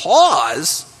underlying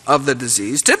cause of the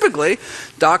disease, typically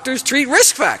doctors treat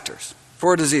risk factors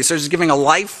for a disease, such as giving a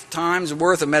lifetime's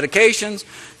worth of medications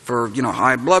for,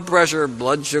 high blood pressure,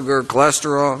 blood sugar,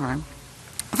 cholesterol. Right?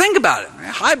 Think about it. Right?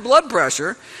 High blood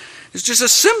pressure is just a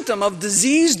symptom of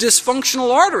diseased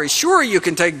dysfunctional arteries. Sure, you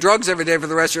can take drugs every day for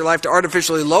the rest of your life to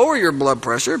artificially lower your blood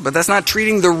pressure, but that's not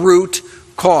treating the root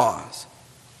cause.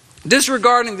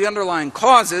 Disregarding the underlying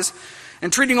causes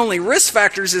and treating only risk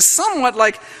factors is somewhat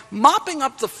like mopping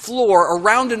up the floor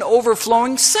around an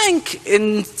overflowing sink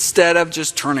instead of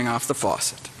just turning off the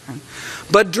faucet.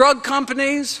 But drug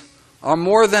companies are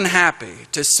more than happy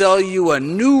to sell you a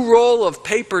new roll of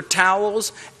paper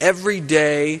towels every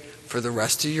day for the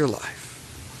rest of your life.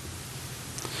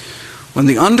 When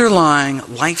the underlying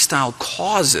lifestyle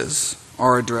causes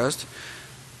are addressed,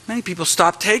 many people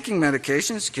stop taking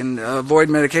medications, can avoid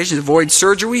medications, avoid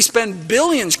surgery. We spend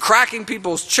billions cracking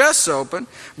people's chests open.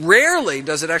 Rarely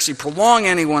does it actually prolong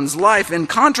anyone's life. In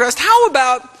contrast, how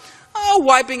about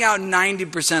wiping out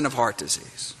 90% of heart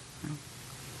disease?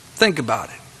 Think about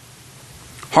it.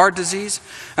 Heart disease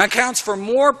accounts for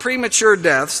more premature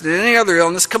deaths than any other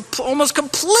illness, almost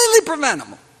completely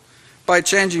preventable by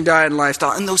changing diet and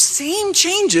lifestyle. And those same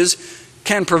changes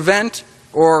can prevent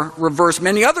or reverse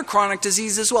many other chronic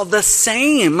diseases as well. The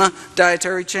same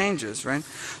dietary changes, right?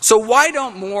 So why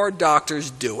don't more doctors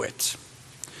do it?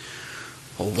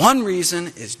 Well, one reason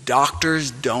is doctors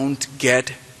don't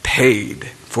get paid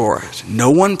for it.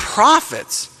 No one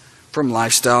profits from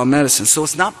lifestyle medicine, so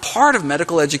it's not part of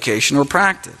medical education or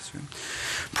practice.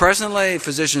 Presently,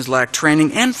 physicians lack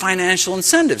training and financial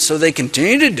incentives, so they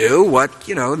continue to do what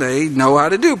they know how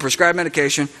to do: prescribe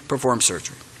medication, perform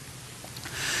surgery.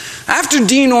 After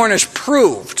Dean Ornish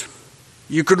proved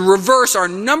you could reverse our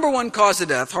number one cause of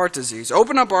death, heart disease,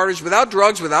 open up arteries without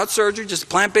drugs, without surgery, just a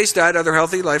plant-based diet, other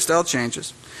healthy lifestyle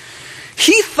changes,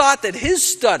 he thought that his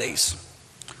studies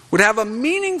would have a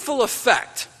meaningful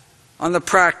effect on the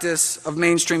practice of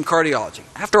mainstream cardiology.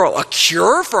 After all, a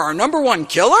cure for our number one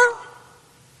killer?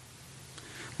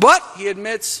 But he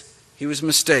admits he was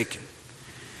mistaken.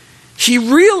 he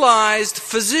realized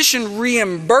physician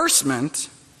reimbursement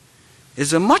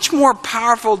is a much more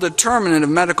powerful determinant of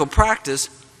medical practice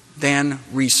than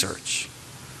research.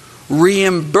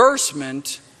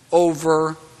 Reimbursement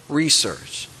over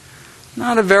research.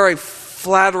 Not a very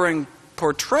flattering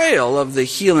portrayal of the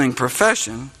healing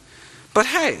profession, but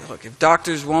hey, look, if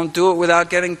doctors won't do it without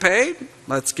getting paid,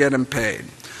 let's get them paid.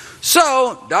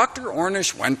 So, Dr.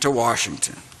 Ornish went to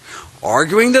Washington,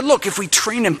 arguing that, look, if we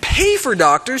train and pay for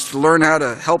doctors to learn how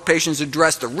to help patients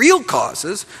address the real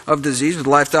causes of disease with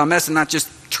lifestyle medicine, not just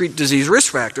treat disease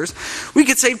risk factors, we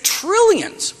could save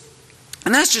trillions.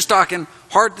 And that's just talking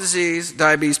heart disease,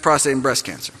 diabetes, prostate, and breast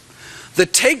cancer. The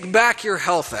Take Back Your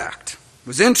Health Act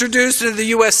was introduced into the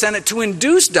U.S. Senate to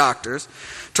induce doctors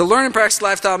to learn and practice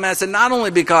lifestyle medicine, not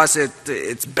only because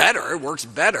it's better, it works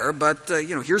better, but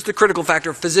here's the critical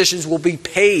factor: physicians will be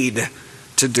paid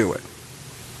to do it.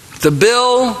 The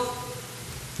bill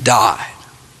died,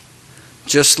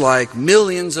 just like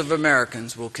millions of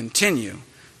Americans will continue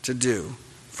to do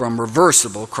from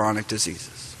reversible chronic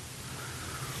diseases.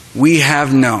 We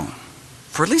have known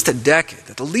for at least a decade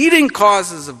that the leading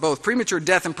causes of both premature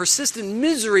death and persistent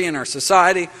misery in our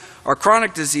society are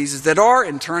chronic diseases that are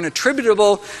in turn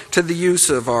attributable to the use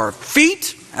of our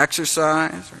feet,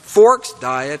 exercise, forks,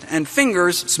 diet, and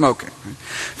fingers, smoking.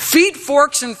 Feet,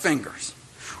 forks, and fingers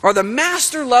are the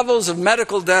master levels of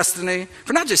medical destiny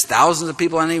for not just thousands of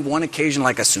people on any one occasion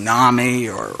like a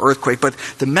tsunami or earthquake, but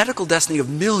the medical destiny of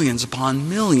millions upon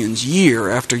millions year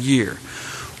after year.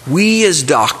 We as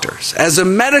doctors, as a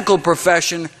medical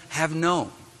profession, have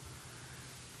known.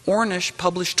 Ornish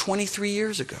published 23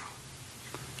 years ago.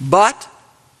 But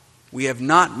we have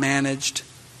not managed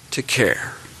to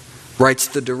care, writes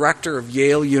the director of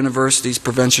Yale University's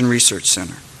Prevention Research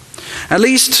Center. At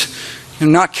least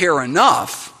not care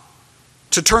enough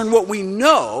to turn what we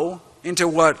know into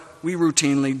what we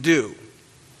routinely do.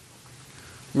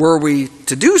 Were we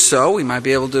to do so, we might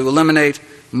be able to eliminate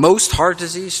most heart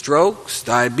disease, strokes,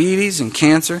 diabetes, and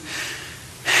cancer.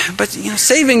 But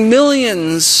saving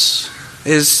millions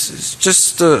is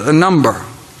just a number.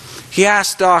 He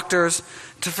asked doctors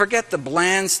to forget the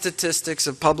bland statistics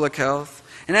of public health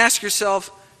and ask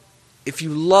yourself if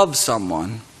you love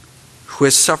someone who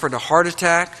has suffered a heart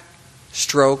attack,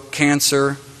 stroke,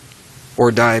 cancer, or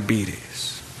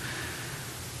diabetes.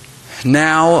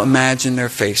 Now imagine their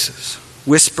faces.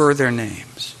 Whisper their names.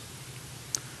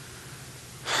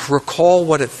 Recall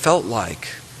what it felt like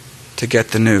to get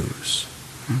the news.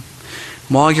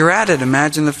 While you're at it,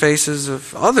 imagine the faces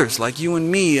of others like you and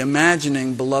me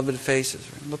imagining beloved faces.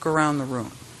 Look around the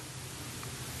room.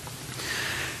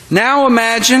 Now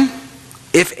imagine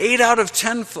if 8 out of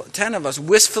 10 of us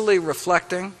wistfully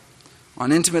reflecting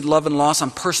on intimate love and loss,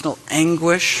 on personal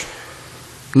anguish,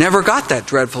 never got that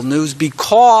dreadful news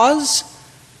because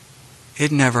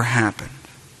it never happened.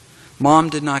 Mom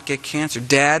did not get cancer.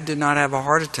 Dad did not have a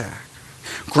heart attack.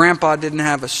 Grandpa didn't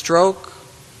have a stroke.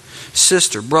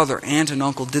 Sister, brother, aunt, and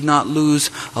uncle did not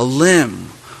lose a limb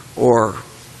or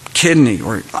kidney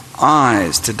or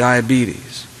eyes to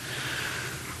diabetes.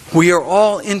 We are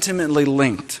all intimately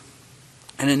linked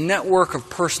in a network of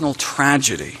personal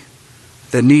tragedy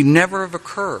that need never have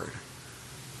occurred,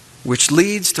 which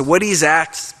leads to what he's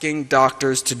asking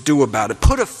doctors to do about it.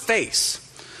 Put a face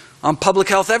on public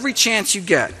health every chance you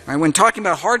get. Right? When talking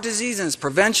about heart disease and its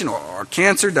prevention, or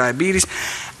cancer, diabetes,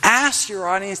 ask your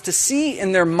audience to see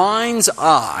in their mind's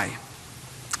eye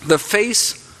the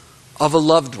face of a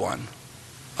loved one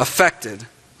affected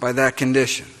by that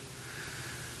condition.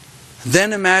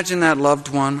 Then imagine that loved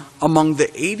one among the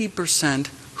 80%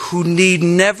 who need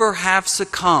never have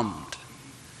succumbed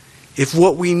if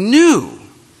what we knew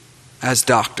as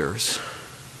doctors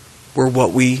were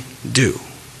what we do.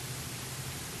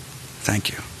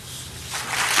 Thank you.